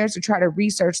as parents to try to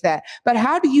research that. But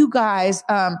how do you guys,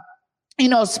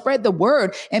 spread the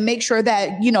word and make sure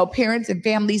that, parents and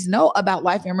families know about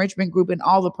Life Enrichment Group and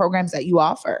all the programs that you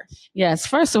offer? Yes.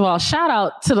 First of all, shout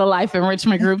out to the Life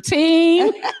Enrichment Group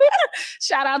team.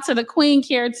 Shout out to the Queen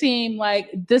Care team.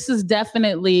 Like, this is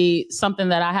definitely something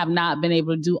that I have not been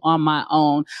able to do on my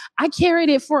own. I carried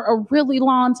it for a really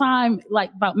long time,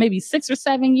 like about maybe 6 or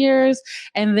 7 years,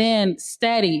 and then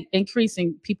steady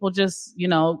increasing. People just,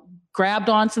 grabbed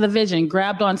onto the vision,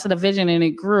 and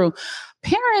it grew.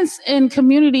 Parents and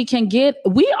community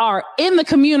we are in the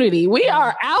community. We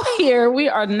are out here. We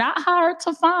are not hard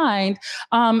to find.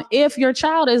 If your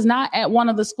child is not at one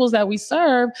of the schools that we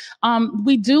serve,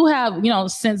 we do have,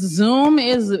 since Zoom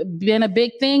has been a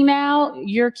big thing now,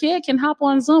 your kid can hop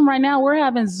on Zoom right now. We're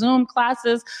having Zoom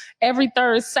classes every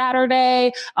third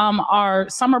Saturday. Our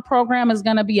summer program is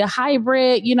going to be a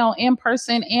hybrid, in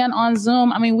person and on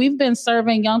Zoom. I mean, we've been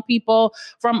serving young people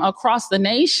from across the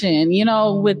nation,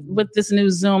 with this this new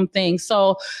Zoom thing.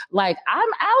 So like, I'm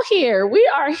out here. We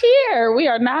are here. We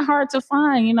are not hard to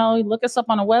find. You know, look us up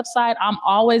on a website. I'm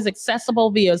always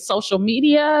accessible via social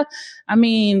media. I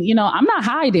mean, you know, I'm not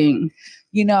hiding.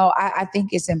 You know, I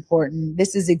think it's important.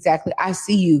 This is exactly, I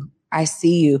see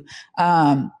you.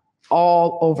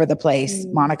 All over the place,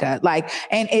 Monica. Like,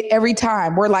 and every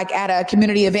time we're like at a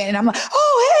community event and I'm like,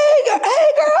 oh, hey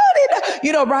girl,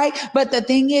 you know, right? But the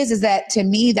thing is that to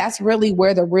me, that's really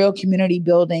where the real community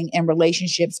building and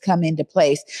relationships come into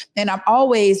place. And I'm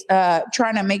always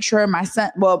trying to make sure my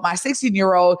son, well, my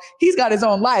 16-year-old, he's got his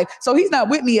own life. So he's not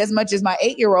with me as much as my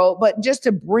 8-year-old, but just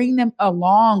to bring them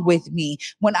along with me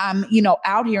when I'm, you know,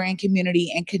 out here in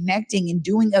community and connecting and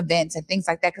doing events and things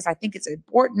like that. Cause I think it's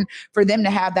important for them to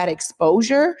have that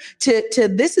exposure to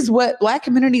this is what Black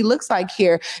community looks like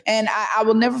here. And I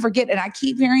will never forget. And I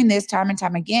keep hearing this time and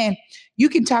time again. You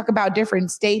can talk about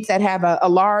different states that have a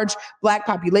large Black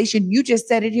population. You just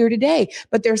said it here today,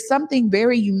 but there's something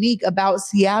very unique about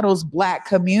Seattle's Black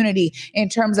community in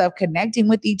terms of connecting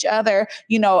with each other,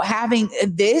 you know, having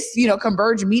this, you know,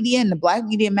 Converge Media and the Black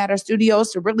Media Matter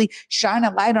Studios to really shine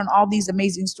a light on all these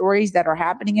amazing stories that are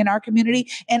happening in our community.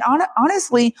 And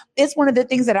honestly, it's one of the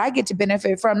things that I get to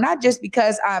benefit from, not just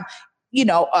because I'm, you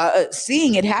know,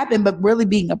 seeing it happen, but really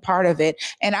being a part of it.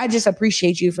 And I just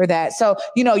appreciate you for that. So,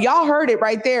 you know, y'all heard it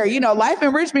right there. You know, Life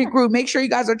Enrichment Group, make sure you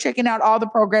guys are checking out all the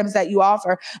programs that you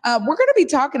offer. We're going to be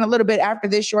talking a little bit after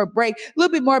this short break, a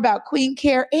little bit more about Queen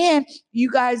Care and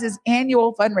you guys'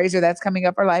 annual fundraiser that's coming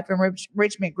up for Life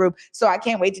Enrichment Group. So I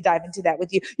can't wait to dive into that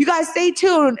with you. You guys stay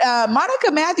tuned.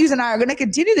 Monica Matthews and I are going to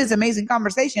continue this amazing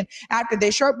conversation after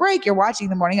this short break. You're watching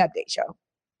the Morning Update Show.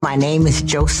 My name is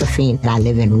Josephine, and I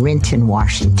live in Renton,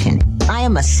 Washington. I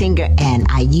am a singer, and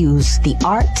I use the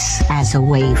arts as a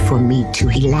way for me to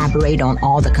elaborate on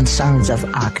all the concerns of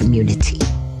our community.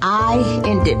 I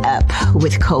ended up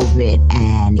with COVID,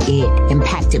 and it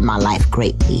impacted my life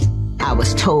greatly. I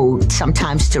was told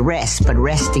sometimes to rest, but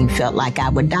resting felt like I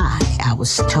would die. I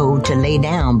was told to lay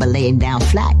down, but laying down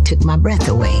flat took my breath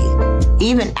away.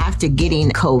 Even after getting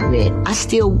COVID, I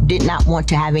still did not want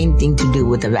to have anything to do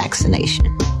with the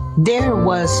vaccination. There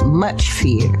was much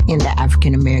fear in the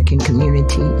African American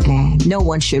community, and no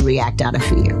one should react out of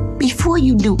fear. Before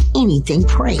you do anything,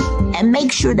 pray. And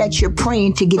make sure that you're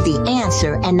praying to get the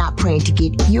answer and not praying to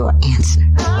get your answer.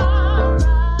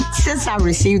 Since I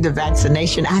received the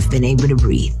vaccination, I've been able to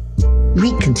breathe.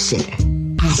 Reconsider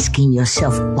asking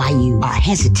yourself why you are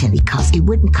hesitant, because it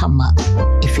wouldn't come up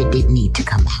if it didn't need to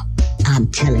come out. I'm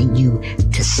telling you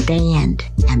to stand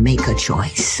and make a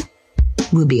choice.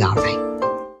 We'll be all right.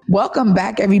 Welcome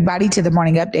back, everybody, to the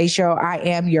Morning Update Show. I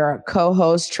am your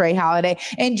co-host, Trey Holiday,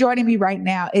 and joining me right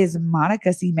now is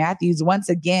Monica C. Matthews. Once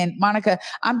again, Monica,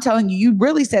 I'm telling you, you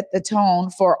really set the tone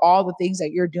for all the things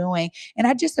that you're doing, and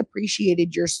I just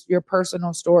appreciated your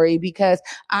personal story, because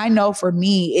I know for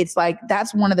me, it's like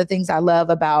that's one of the things I love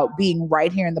about being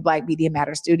right here in the Black Media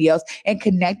Matter Studios and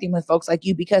connecting with folks like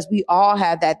you, because we all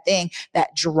have that thing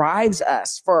that drives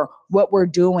us for what we're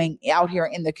doing out here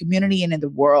in the community and in the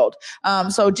world.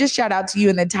 So just shout out to you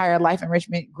and the entire Life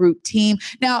Enrichment Group team.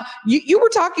 Now, you were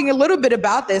talking a little bit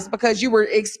about this because you were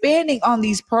expanding on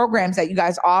these programs that you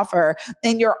guys offer,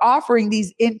 and you're offering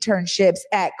these internships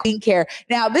at Queen Care.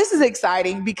 Now, this is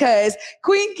exciting because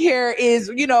Queen Care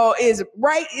is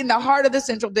right in the heart of the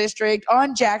Central District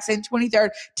on Jackson 23rd.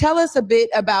 Tell us a bit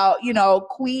about,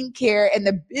 Queen Care and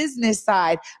the business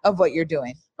side of what you're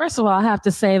doing. First of all, I have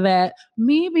to say that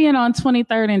me being on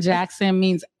 23rd and Jackson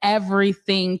means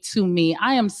everything to me.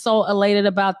 I am so elated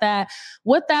about that.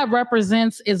 What that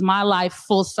represents is my life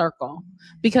full circle,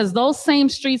 because those same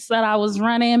streets that I was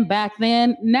running back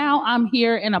then, now I'm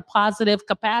here in a positive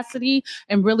capacity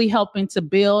and really helping to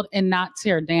build and not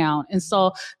tear down. And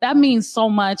so that means so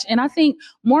much. And I think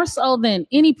more so than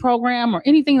any program or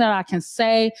anything that I can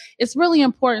say, it's really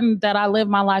important that I live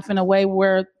my life in a way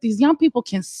where these young people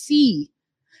can see.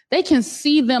 They can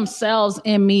see themselves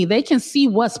in me. They can see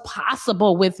what's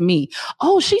possible with me.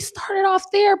 Oh, she started off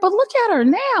there, but look at her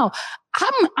now.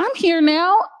 I'm here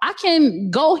now. I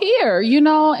can go here,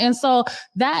 and so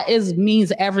that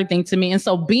means everything to me. And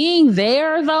so being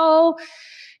there, though,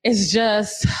 is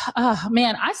just,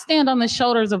 I stand on the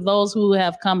shoulders of those who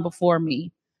have come before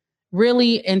me.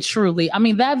 Really and truly. I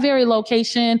mean, that very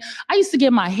location, I used to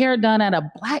get my hair done at a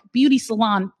Black beauty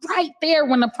salon right there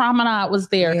when the promenade was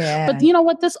there. Yeah. But you know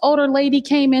what? This older lady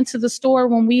came into the store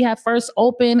when we had first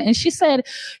opened, and she said,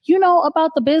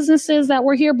 about the businesses that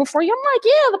were here before you? I'm like,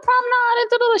 yeah, the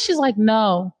promenade. And she's like,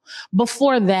 no,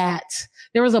 before that,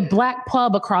 There was a Black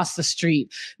pub across the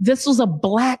street. This was a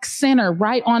Black center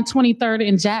right on 23rd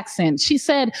and Jackson. She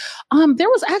said, there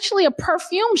was actually a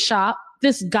perfume shop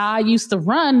this guy used to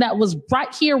run that was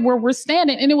right here where we're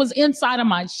standing, and it was inside of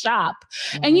my shop.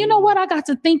 Mm-hmm. And you know what? I got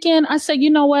to thinking, I said, you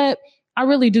know what? I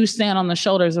really do stand on the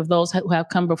shoulders of those who have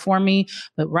come before me.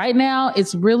 But right now,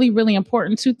 it's really, really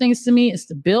important. Two things to me is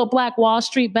to build Black Wall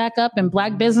Street back up and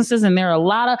Black businesses. And there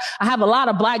are I have a lot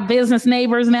of Black business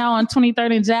neighbors now on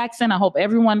 23rd and Jackson. I hope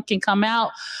everyone can come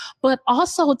out, but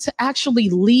also to actually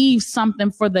leave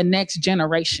something for the next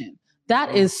generation.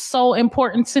 That is so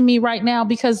important to me right now,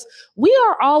 because we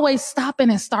are always stopping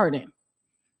and starting.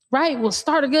 Right? We'll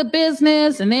start a good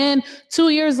business, and then 2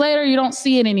 years later, you don't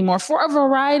see it anymore for a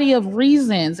variety of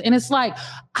reasons. And it's like,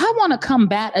 I want to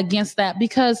combat against that,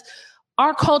 because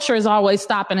our culture is always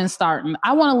stopping and starting.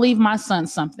 I want to leave my son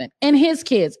something, and his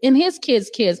kids, and his kids'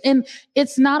 kids. And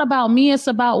it's not about me, it's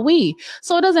about we.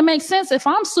 So it doesn't make sense if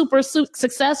I'm super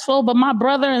successful, but my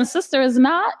brother and sister is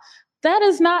not. That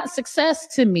is not success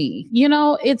to me. You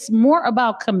know, it's more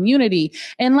about community.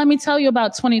 And let me tell you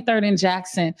about 23rd and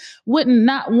Jackson. Wouldn't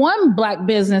not one Black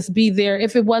business be there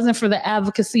if it wasn't for the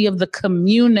advocacy of the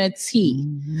community,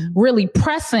 really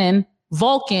pressing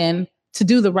Vulcan to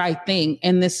do the right thing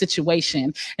in this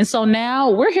situation. And so now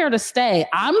we're here to stay.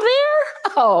 I'm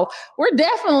there. Oh, we're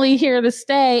definitely here to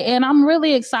stay. And I'm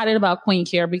really excited about Queen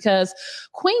Care, because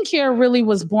Queen Care really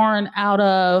was born out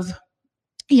of,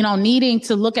 you know, needing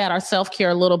to look at our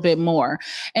self-care a little bit more.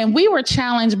 And we were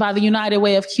challenged by the United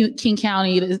Way of King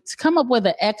County to come up with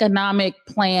an economic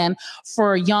plan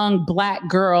for young Black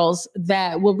girls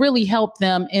that will really help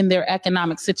them in their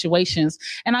economic situations.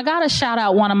 And I got to shout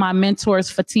out one of my mentors,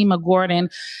 Fatima Gordon.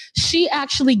 She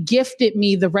actually gifted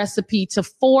me the recipe to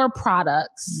 4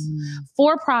 products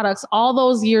all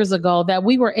those years ago that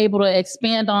we were able to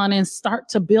expand on and start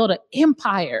to build an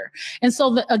empire. And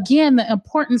so again, the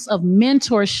importance of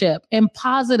mentorship and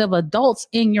positive adults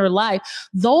in your life,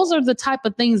 those are the type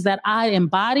of things that I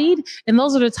embodied, and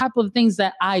those are the type of things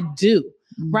that I do,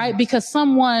 right? Because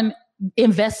someone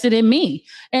invested in me,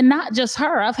 and not just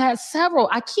her.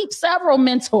 I keep several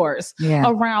mentors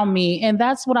around me, and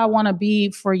that's what I want to be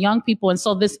for young people. And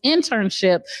so this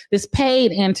internship, this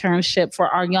paid internship for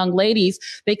our young ladies,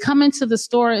 they come into the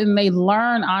store and they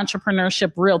learn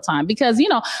entrepreneurship real time, because, you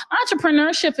know,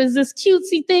 entrepreneurship is this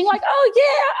cutesy thing like, oh yeah,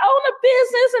 I own a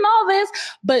business and all this,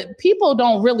 but people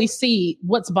don't really see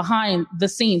what's behind the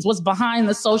scenes, what's behind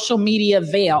the social media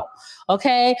veil.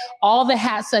 Okay. All the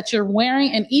hats that you're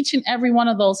wearing, and each and every one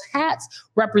of those hats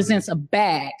represents a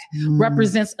bag,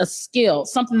 represents a skill,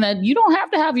 something that you don't have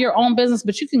to have your own business,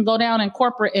 but you can go down in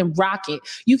corporate and rock it.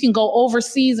 You can go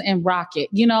overseas and rock it,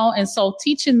 you know? And so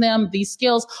teaching them these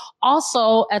skills,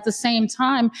 also at the same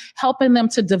time, helping them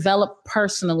to develop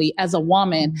personally as a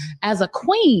woman, as a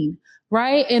queen.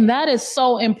 Right. And that is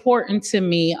so important to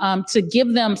me, to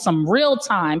give them some real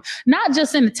time, not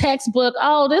just in the textbook.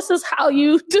 Oh, this is how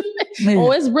you do it. Oh,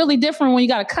 it's really different when you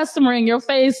got a customer in your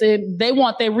face and they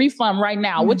want their refund right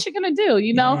now. What you going to do?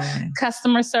 You know,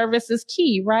 customer service is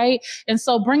key. Right. And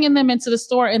so bringing them into the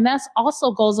store, and that's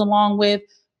also goes along with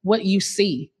what you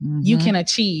see, you can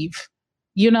achieve.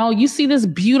 You know, you see this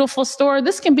beautiful store.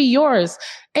 This can be yours,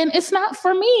 and it's not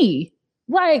for me.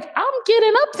 Like, I'm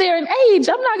getting up there in age.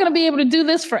 I'm not going to be able to do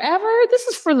this forever. This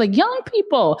is for the young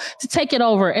people to take it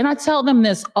over. And I tell them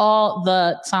this all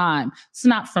the time. It's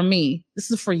not for me.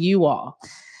 This is for you all.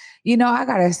 You know, I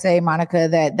got to say, Monica,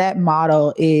 that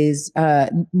model is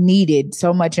needed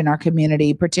so much in our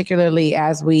community, particularly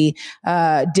as we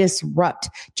disrupt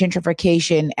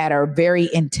gentrification at a very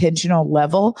intentional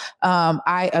level.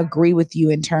 I agree with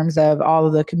you in terms of all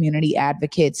of the community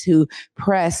advocates who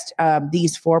pressed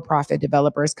these for-profit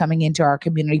developers coming into our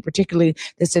community, particularly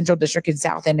the Central District and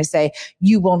South End, to say,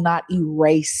 you will not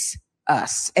erase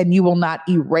us, and you will not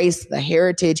erase the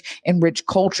heritage and rich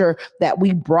culture that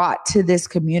we brought to this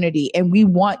community. And we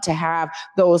want to have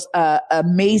those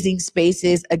amazing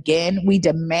spaces again. We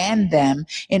demand them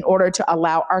in order to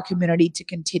allow our community to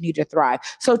continue to thrive.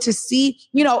 So to see,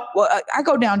 you know, I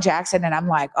go down Jackson and I'm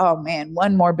like, oh man,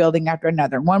 one more building after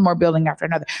another,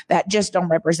 that just don't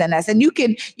represent us. And you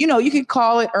can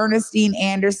call it Ernestine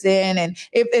Anderson. And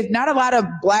if not a lot of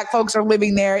Black folks are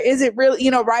living there, is it really,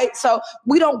 right? So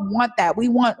we don't want that. We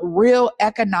want real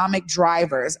economic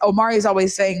drivers. Omari is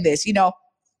always saying this,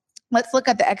 let's look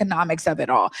at the economics of it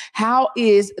all. How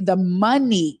is the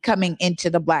money coming into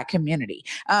the Black community?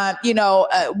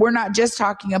 We're not just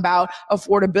talking about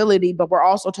affordability, but we're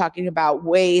also talking about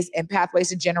ways and pathways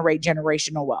to generate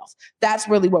generational wealth. That's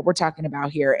really what we're talking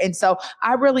about here. And so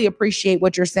I really appreciate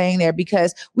what you're saying there,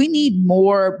 because we need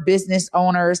more business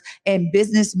owners and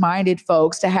business-minded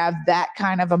folks to have that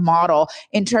kind of a model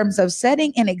in terms of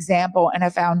setting an example and a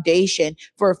foundation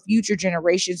for future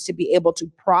generations to be able to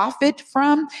profit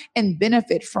from and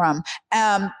benefit from.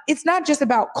 It's not just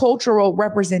about cultural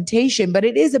representation, but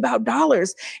it is about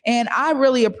dollars. And I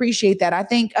really appreciate that. I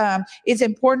think it's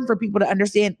important for people to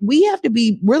understand we have to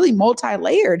be really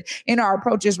multi-layered in our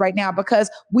approaches right now, because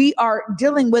we are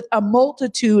dealing with a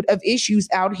multitude of issues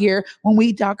out here when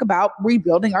we talk about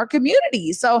rebuilding our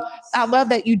communities. So I love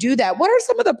that you do that. What are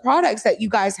some of the products that you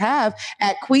guys have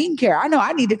at Queen Care? I know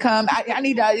I need to come.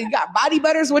 You got body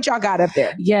butters. What y'all got up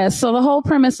there? Yes. So the whole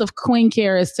premise of Queen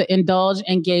Care is to indulge,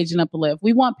 engage, and uplift.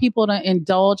 We want people to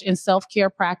indulge in self-care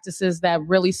practices that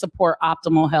really support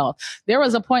optimal health. There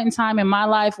was a point in time in my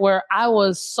life where I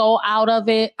was so out of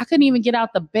it. I couldn't even get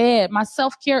out the bed. My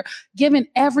self-care, giving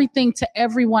everything to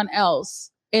everyone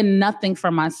else and nothing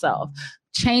for myself.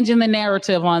 Changing the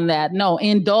narrative on that. No,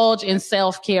 indulge in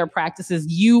self-care practices.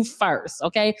 You first.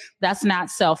 Okay. That's not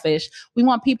selfish. We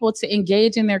want people to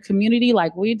engage in their community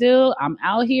like we do. I'm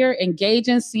out here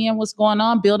engaging, seeing what's going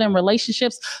on, building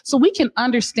relationships so we can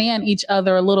understand each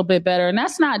other a little bit better. And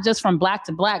that's not just from Black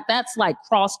to Black. That's like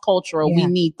cross-cultural. Yeah.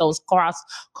 We need those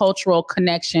cross-cultural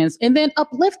connections, and then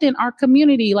uplifting our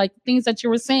community, like things that you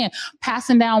were saying,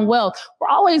 passing down wealth. We're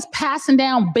always passing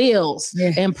down bills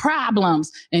and problems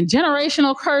and generational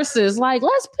curses. Like,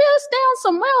 let's pass down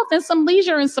some wealth and some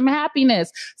leisure and some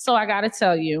happiness. So I got to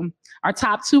tell you, our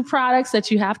top 2 products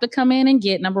that you have to come in and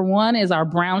get. Number 1 is our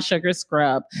brown sugar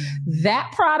scrub.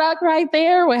 That product right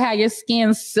there will have your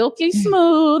skin silky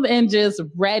smooth and just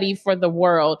ready for the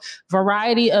world.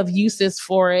 Variety of uses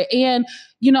for it. And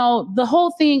the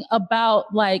whole thing about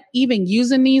like even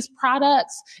using these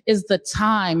products is the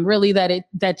time really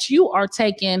that you are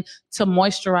taking to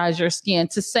moisturize your skin,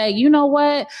 to say, you know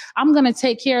what, I'm going to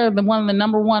take care of one of the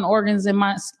number 1 organs in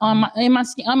my skin, on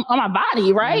my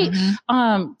body, right?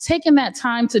 Mm-hmm. Taking that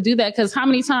time to do that, because how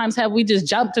many times have we just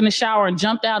jumped in the shower and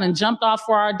jumped out and jumped off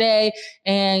for our day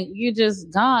and you're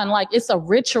just gone? Like, it's a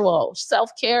ritual.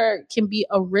 Self-care can be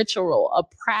a ritual, a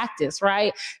practice,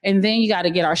 right? And then you got to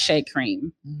get our shea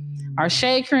cream. Our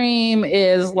shea cream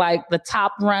is like the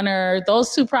top runner.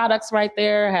 Those 2 products right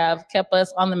there have kept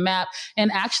us on the map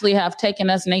and actually have taken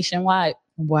us nationwide.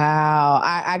 Wow.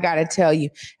 I got to tell you,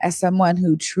 as someone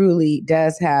who truly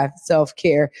does have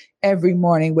self-care every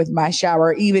morning with my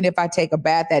shower, even if I take a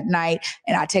bath at night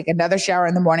and I take another shower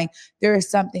in the morning, there is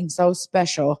something so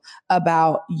special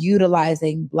about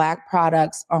utilizing Black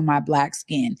products on my Black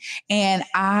skin. And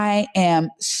I am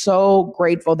so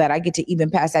grateful that I get to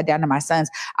even pass that down to my sons.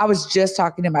 I was just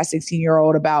talking to my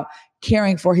 16-year-old about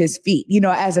caring for his feet.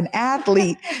 As an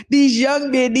athlete, these young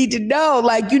men need to know,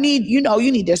 like, you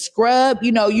need to scrub,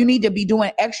 you need to be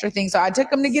doing extra things. So I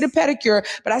took him to get a pedicure,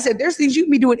 but I said, there's things you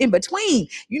can be doing in between.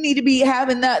 You need to be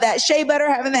having that shea butter,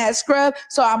 having that scrub.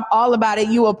 So I'm all about it.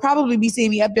 You will probably be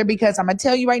seeing me up there because I'm going to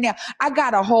tell you right now, I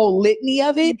got a whole litany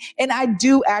of it. And I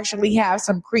do actually have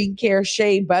some Queen Care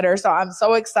shea butter. So I'm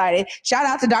so excited. Shout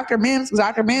out to Dr. Mims, because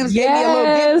Dr. Mims gave me a little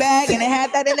gift bag and it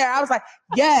had that in there. I was like,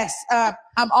 yes,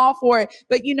 I'm all for it.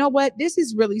 But you know what? This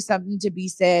is really something to be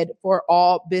said for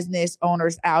all business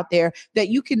owners out there, that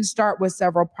you can start with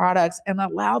several products and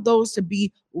allow those to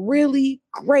be really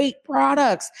great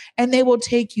products and they will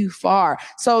take you far.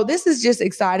 So this is just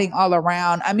exciting all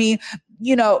around. I mean,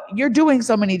 you're doing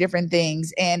so many different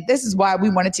things. And this is why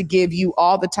we wanted to give you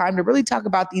all the time to really talk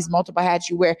about these multiple hats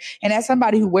you wear. And as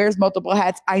somebody who wears multiple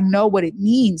hats, I know what it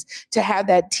means to have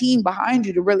that team behind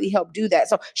you to really help do that.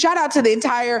 So shout out to the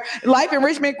entire Life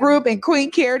Enrichment Group and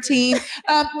Queen Care team.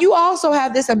 You also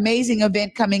have this amazing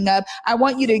event coming up. I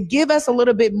want you to give us a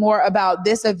little bit more about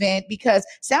this event, because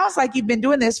sounds like you've been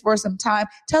doing this for some time.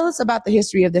 Tell us about the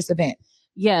history of this event.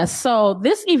 Yes. So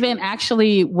this event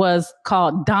actually was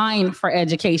called Dine for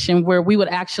Education, where we would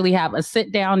actually have a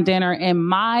sit down dinner.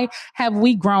 And have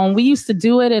we grown? We used to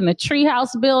do it in the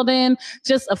Treehouse building,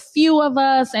 just a few of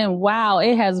us. And wow,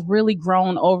 it has really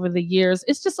grown over the years.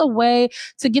 It's just a way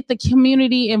to get the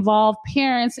community involved,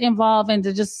 parents involved, and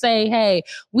to just say, hey,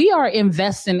 we are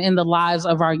investing in the lives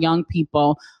of our young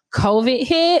people. COVID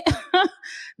hit.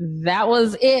 That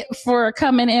was it for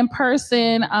coming in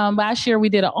person. Last year we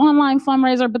did an online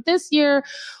fundraiser, but this year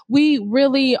we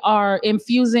really are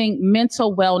infusing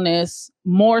mental wellness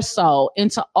more so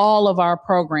into all of our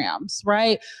programs,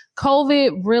 right?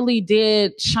 COVID really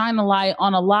did shine a light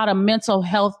on a lot of mental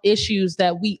health issues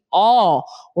that we all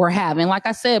were having. Like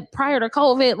I said, prior to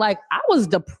COVID, like I was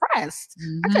depressed.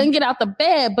 I couldn't get out the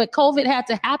bed, but COVID had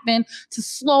to happen to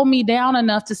slow me down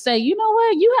enough to say, you know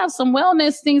what, you have some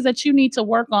wellness things that you need to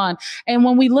work on. And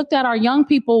when we looked at our young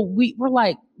people, we were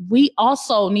like, we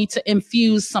also need to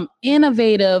infuse some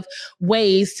innovative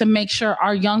ways to make sure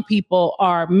our young people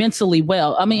are mentally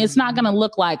well. I mean, it's not going to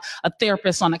look like a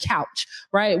therapist on a couch,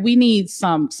 right? We need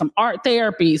some art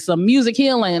therapy, some music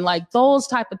healing, like those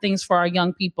type of things for our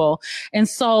young people. And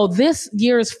so this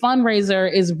year's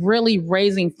fundraiser is really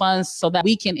raising funds so that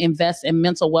we can invest in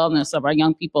mental wellness of our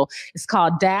young people. It's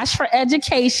called Dash for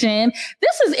Education.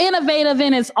 This is innovative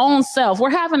in its own self.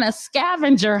 We're having a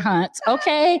scavenger hunt,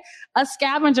 okay? A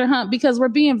scavenger hunt, because we're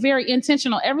being very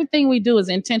intentional. Everything we do is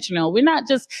intentional. We're not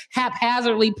just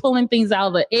haphazardly pulling things out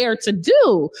of the air to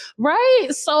do, right?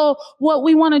 So what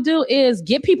we want to do is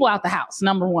get people out the house,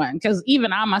 number one, because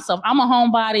even I myself, I'm a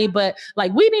homebody, but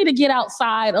like we need to get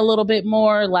outside a little bit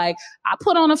more. Like I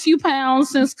put on a few pounds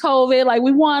since COVID. Like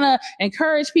we want to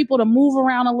encourage people to move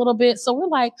around a little bit. So we're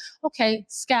like, okay,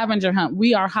 scavenger hunt.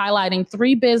 We are highlighting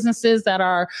 3 businesses that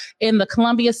are in the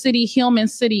Columbia City, Hillman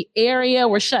City area.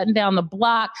 We're shutting down the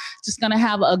block, just going to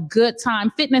have a good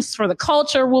time. Fitness for the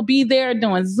Culture will be there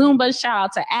doing Zumba. Shout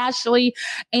out to Ashley.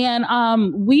 And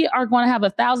we are going to have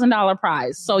 $1,000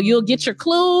 prize. So you'll get your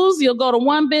clues. You'll go to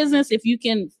one business. If you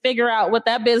can figure out what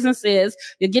that business is,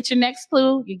 you'll get your next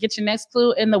clue. You get your next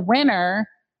clue. And the winner,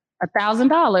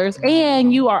 $1,000,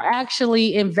 and you are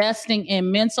actually investing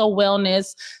in mental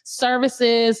wellness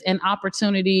services and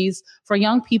opportunities for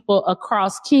young people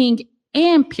across King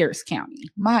and Pierce County.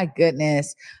 My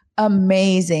goodness.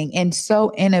 Amazing and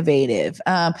so innovative.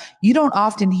 You don't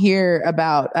often hear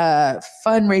about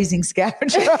fundraising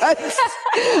scavenger hunts.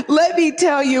 Let me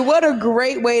tell you, what a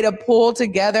great way to pull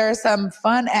together some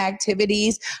fun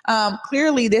activities.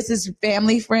 Clearly, this is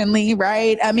family friendly,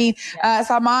 right? I mean,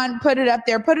 Salman, put it up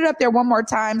there one more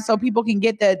time so people can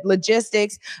get the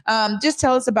logistics. Just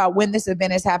tell us about when this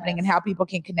event is happening and how people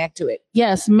can connect to it.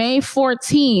 Yes, May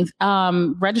 14th.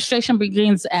 Registration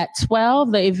begins at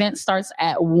 12. The event starts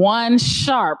at 1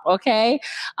 sharp. Okay.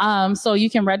 So you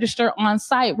can register on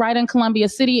site right in Columbia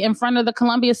City in front of the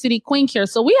Columbia City Queen Care.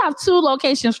 So we have 2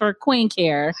 locations for Queen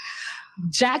Care.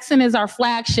 Jackson is our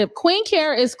flagship. Queen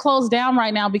Care is closed down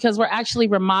right now because we're actually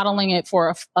remodeling it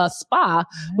for a spa,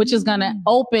 which is going to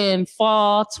open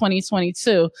fall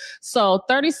 2022. So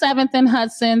 37th and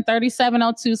Hudson,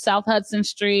 3702 South Hudson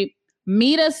Street.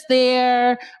 Meet us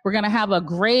there. We're going to have a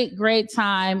great, great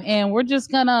time. And we're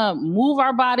just going to move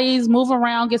our bodies, move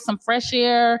around, get some fresh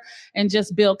air, and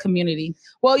just build community.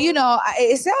 Well, you know,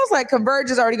 it sounds like Converge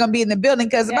is already going to be in the building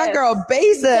because my girl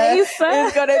Besa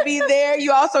is going to be there.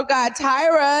 You also got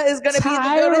Tyra is going to be in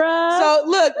the building. So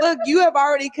look, you have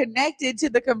already connected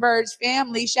to the Converge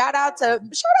family. Shout out to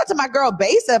my girl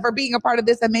Besa for being a part of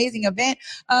this amazing event.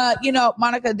 You know,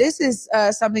 Monica, this is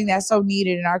something that's so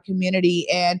needed in our community.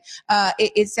 And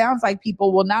it sounds like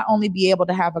people will not only be able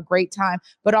to have a great time,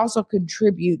 but also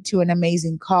contribute to an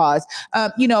amazing cause.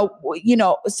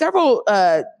 Several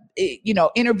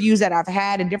interviews that I've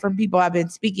had and different people I've been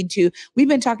speaking to, we've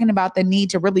been talking about the need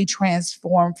to really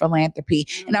transform philanthropy.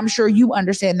 And I'm sure you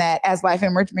understand that as Life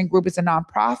Enrichment Group is a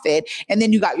nonprofit, and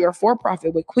then you got your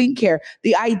for-profit with Queen Care.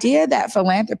 The idea that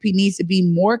philanthropy needs to be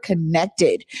more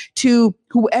connected to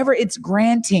whoever it's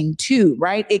granting to,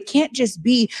 right? It can't just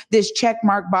be this check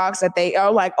mark box that they are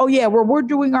like, oh yeah, we're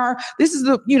doing this is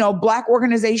the, Black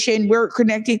organization, we're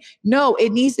connecting. No,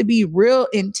 it needs to be real,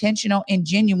 intentional and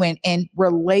genuine and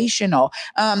relational.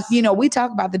 We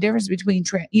talk about the difference between,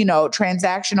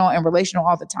 transactional and relational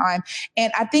all the time.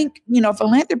 And I think,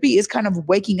 philanthropy is kind of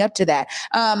waking up to that.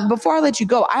 Before I let you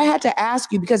go, I had to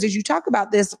ask you, because as you talk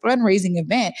about this fundraising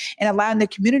event and allowing the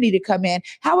community to come in,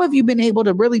 how have you been able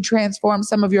to really transform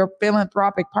some of your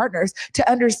philanthropic partners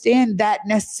to understand that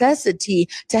necessity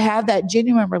to have that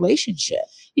genuine relationship?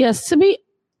 Yes, to be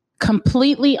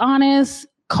completely honest,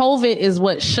 COVID is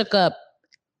what shook up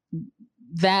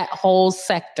that whole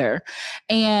sector.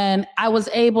 And I was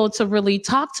able to really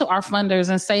talk to our funders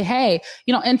and say, hey,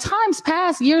 in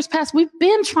years past, we've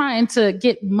been trying to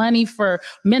get money for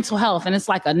mental health. And it's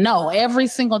like a no every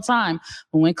single time.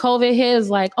 But when COVID hit, it's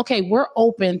like, okay, we're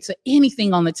open to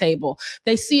anything on the table.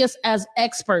 They see us as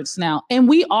experts now. And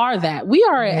we are that. We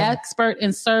are an expert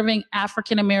in serving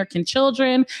African-American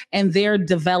children and their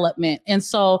development. And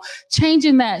so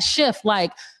changing that shift,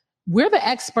 like, we're the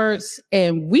experts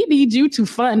and we need you to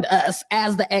fund us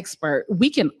as the expert. We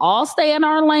can all stay in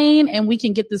our lane and we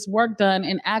can get this work done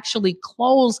and actually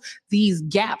close these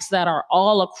gaps that are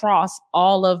all across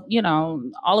all of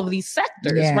these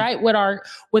sectors, right?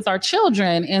 With our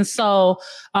children. And so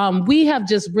we have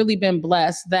just really been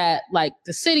blessed that like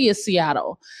the city of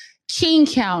Seattle, King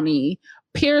County,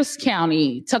 Pierce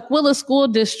County, Tukwila School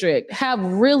District have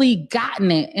really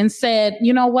gotten it and said,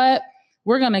 you know what?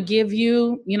 We're going to give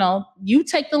you, you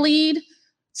take the lead,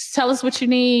 tell us what you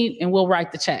need, and we'll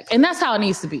write the check. And that's how it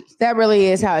needs to be. That really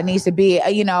is how it needs to be.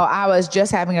 I was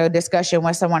just having a discussion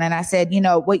with someone and I said,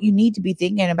 what you need to be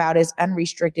thinking about is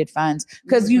unrestricted funds,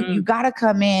 because you got to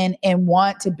come in and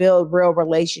want to build real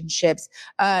relationships.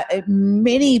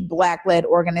 Many Black-led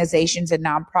organizations and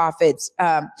nonprofits,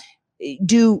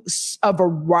 do a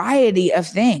variety of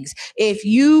things. If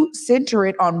you center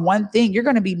it on one thing, you're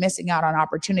going to be missing out on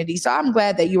opportunities. So I'm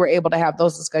glad that you were able to have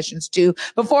those discussions too.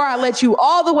 Before I let you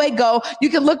all the way go, you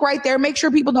can look right there. Make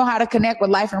sure people know how to connect with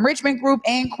Life Enrichment Group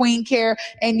and Queen Care.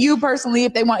 And you personally,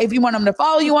 if you want them to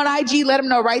follow you on IG, let them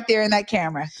know right there in that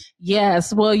camera.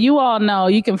 Yes. Well, you all know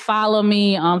you can follow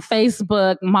me on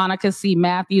Facebook, Monica C.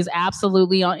 Matthews,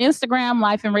 absolutely. On Instagram,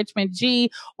 Life Enrichment G,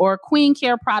 or Queen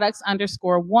Care Products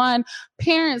 _1.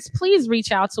 Parents, please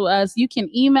reach out to us. You can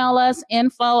email us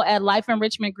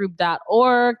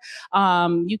info@lifeenrichmentgroup.org.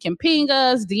 You can ping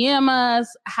us, DM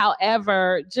us.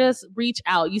 However, just reach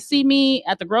out. You see me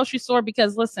at the grocery store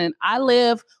because listen, I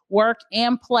live, work,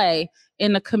 and play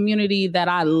in the community that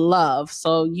I love.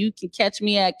 So you can catch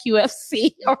me at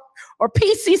QFC or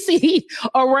PCC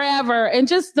or wherever. And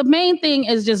just the main thing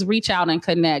is just reach out and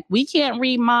connect. We can't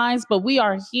read minds, but we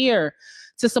are here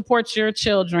to support your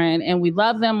children and we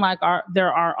love them like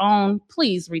they're our own.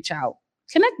 Please reach out.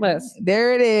 Connect with us.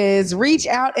 There it is. Reach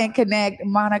out and connect.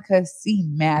 Monica C.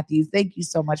 Matthews, thank you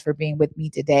so much for being with me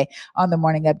today on the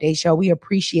Morning Update Show. We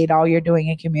appreciate all you're doing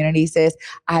in community, sis.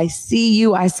 I see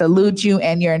you. I salute you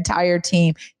and your entire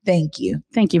team. Thank you.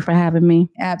 Thank you for having me.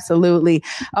 Absolutely.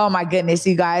 Oh my goodness,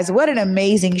 you guys, what an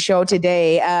amazing show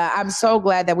today. I'm so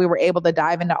glad that we were able to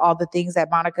dive into all the things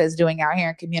that Monica is doing out here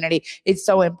in community. It's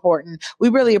so important. We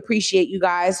really appreciate you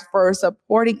guys for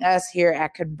supporting us here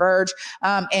at Converge,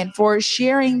 and for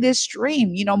sharing this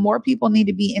stream. More people need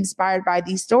to be inspired by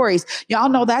these stories. Y'all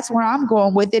know that's where I'm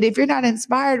going with it. If you're not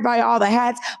inspired by all the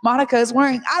hats Monica is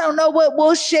wearing, I don't know what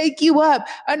will shake you up.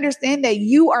 Understand that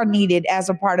you are needed as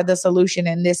a part of the solution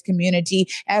in this community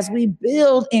as we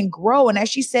build and grow. And as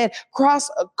she said, cross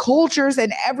cultures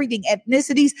and everything,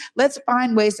 ethnicities, let's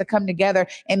find ways to come together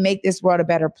and make this world a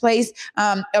better place.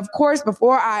 Of course,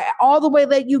 before I all the way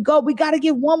let you go, we got to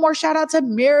give one more shout out to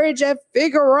Marriage at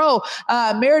Figaro.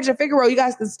 Marriage at Figaro, you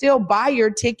guys can still buy your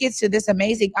tickets to this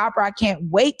amazing opera. I can't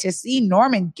wait to see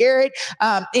Norman Garrett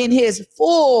in his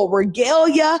full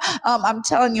regalia. I'm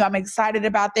telling you, I'm excited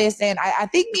about this. And I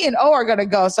think me and O are going to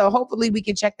go. So hopefully we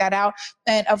can check that out.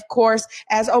 And of course,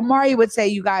 as Omari would say,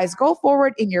 you guys go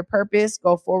forward in your purpose,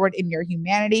 go forward in your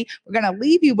humanity. We're going to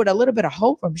leave you with a little bit of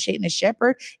hope from Shayna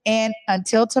Shepherd. And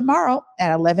until tomorrow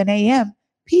at 11 a.m.,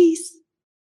 peace.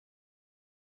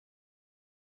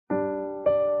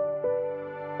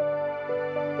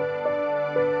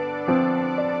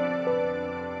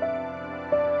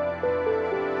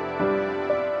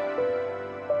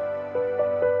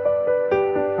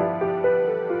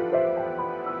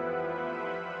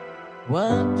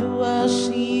 What do I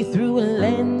see through a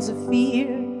lens of fear?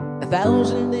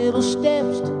 1,000 little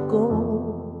steps to go.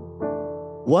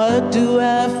 What do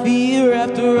I fear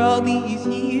after all these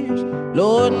years?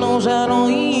 Lord knows I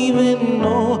don't even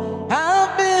know.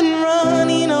 I've been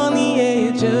running on the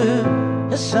edge of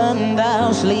a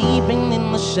sundial, sleeping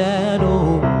in the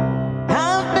shadow.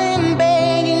 I've been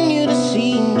begging you to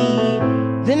see me,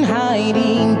 then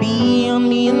hiding beyond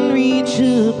the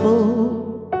unreachable.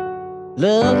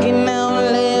 Looking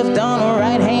out left on a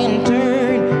right-hand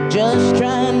turn, just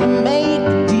trying to make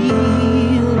a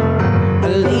deal. A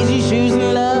lazy shoes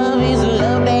and love is a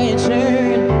love that's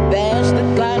earned. That's the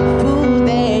kind of food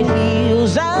that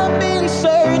heals. I've been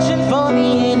searching for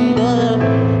the end of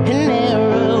an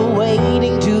era,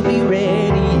 waiting to be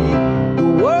ready. The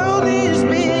world is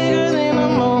bigger than a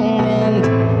moment.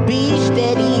 Be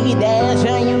steady, that's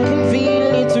how you can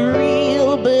feel it's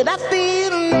real. But I feel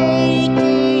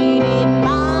naked.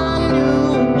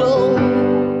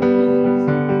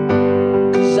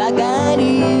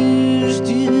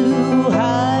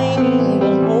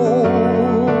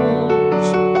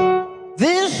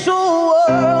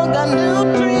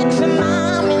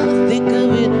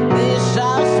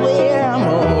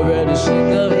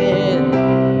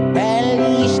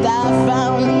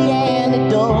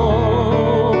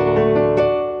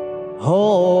 I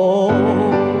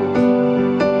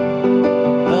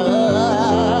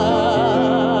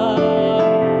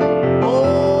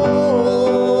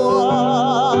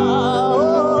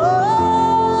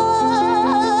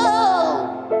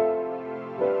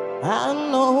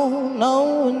know no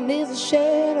one is a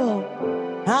shadow.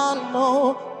 I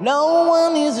know no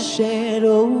one is a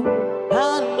shadow.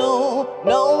 I know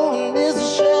no one is a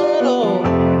shadow.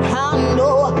 I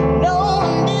know no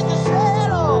one is a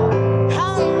shadow.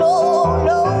 I know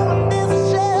no one is a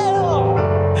shadow.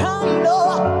 I know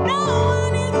no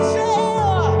one is a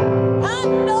shadow. I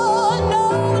know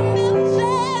no one is a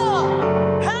shadow.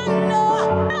 I know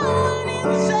no one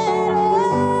is a shadow.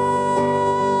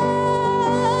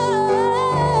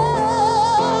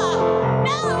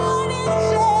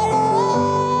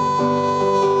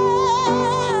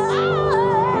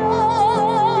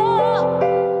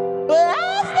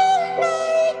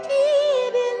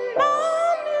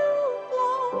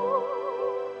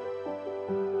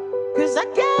 I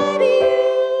got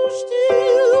used to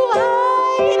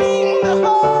hiding the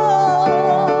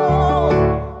hole.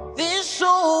 This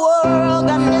old world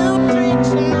got new tricks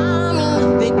and I'm in the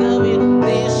thick of it.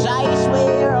 This I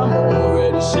swear I'm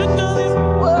already sick of this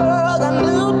world got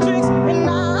new tricks and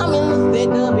I'm in the thick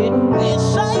of it.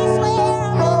 This I swear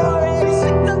I'm already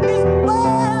sick of this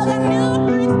world got new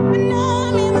tricks and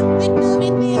I'm in the thick of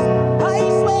it. This I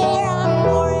swear I'm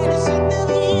already sick of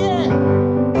it.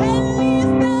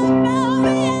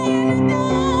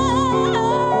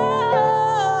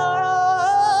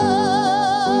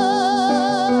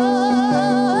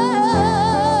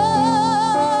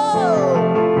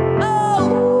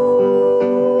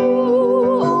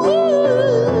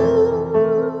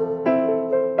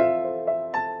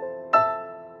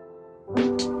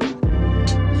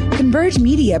 Converge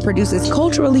Media produces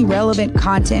culturally relevant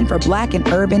content for Black and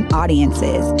urban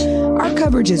audiences. Our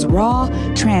coverage is raw,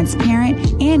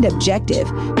 transparent, and objective,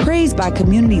 praised by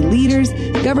community leaders,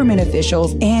 government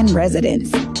officials, and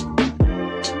residents.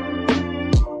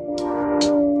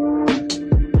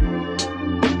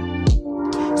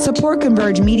 Support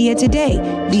Converge Media today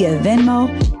via Venmo,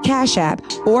 Cash App,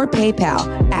 or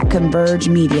PayPal at Converge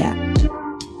Media.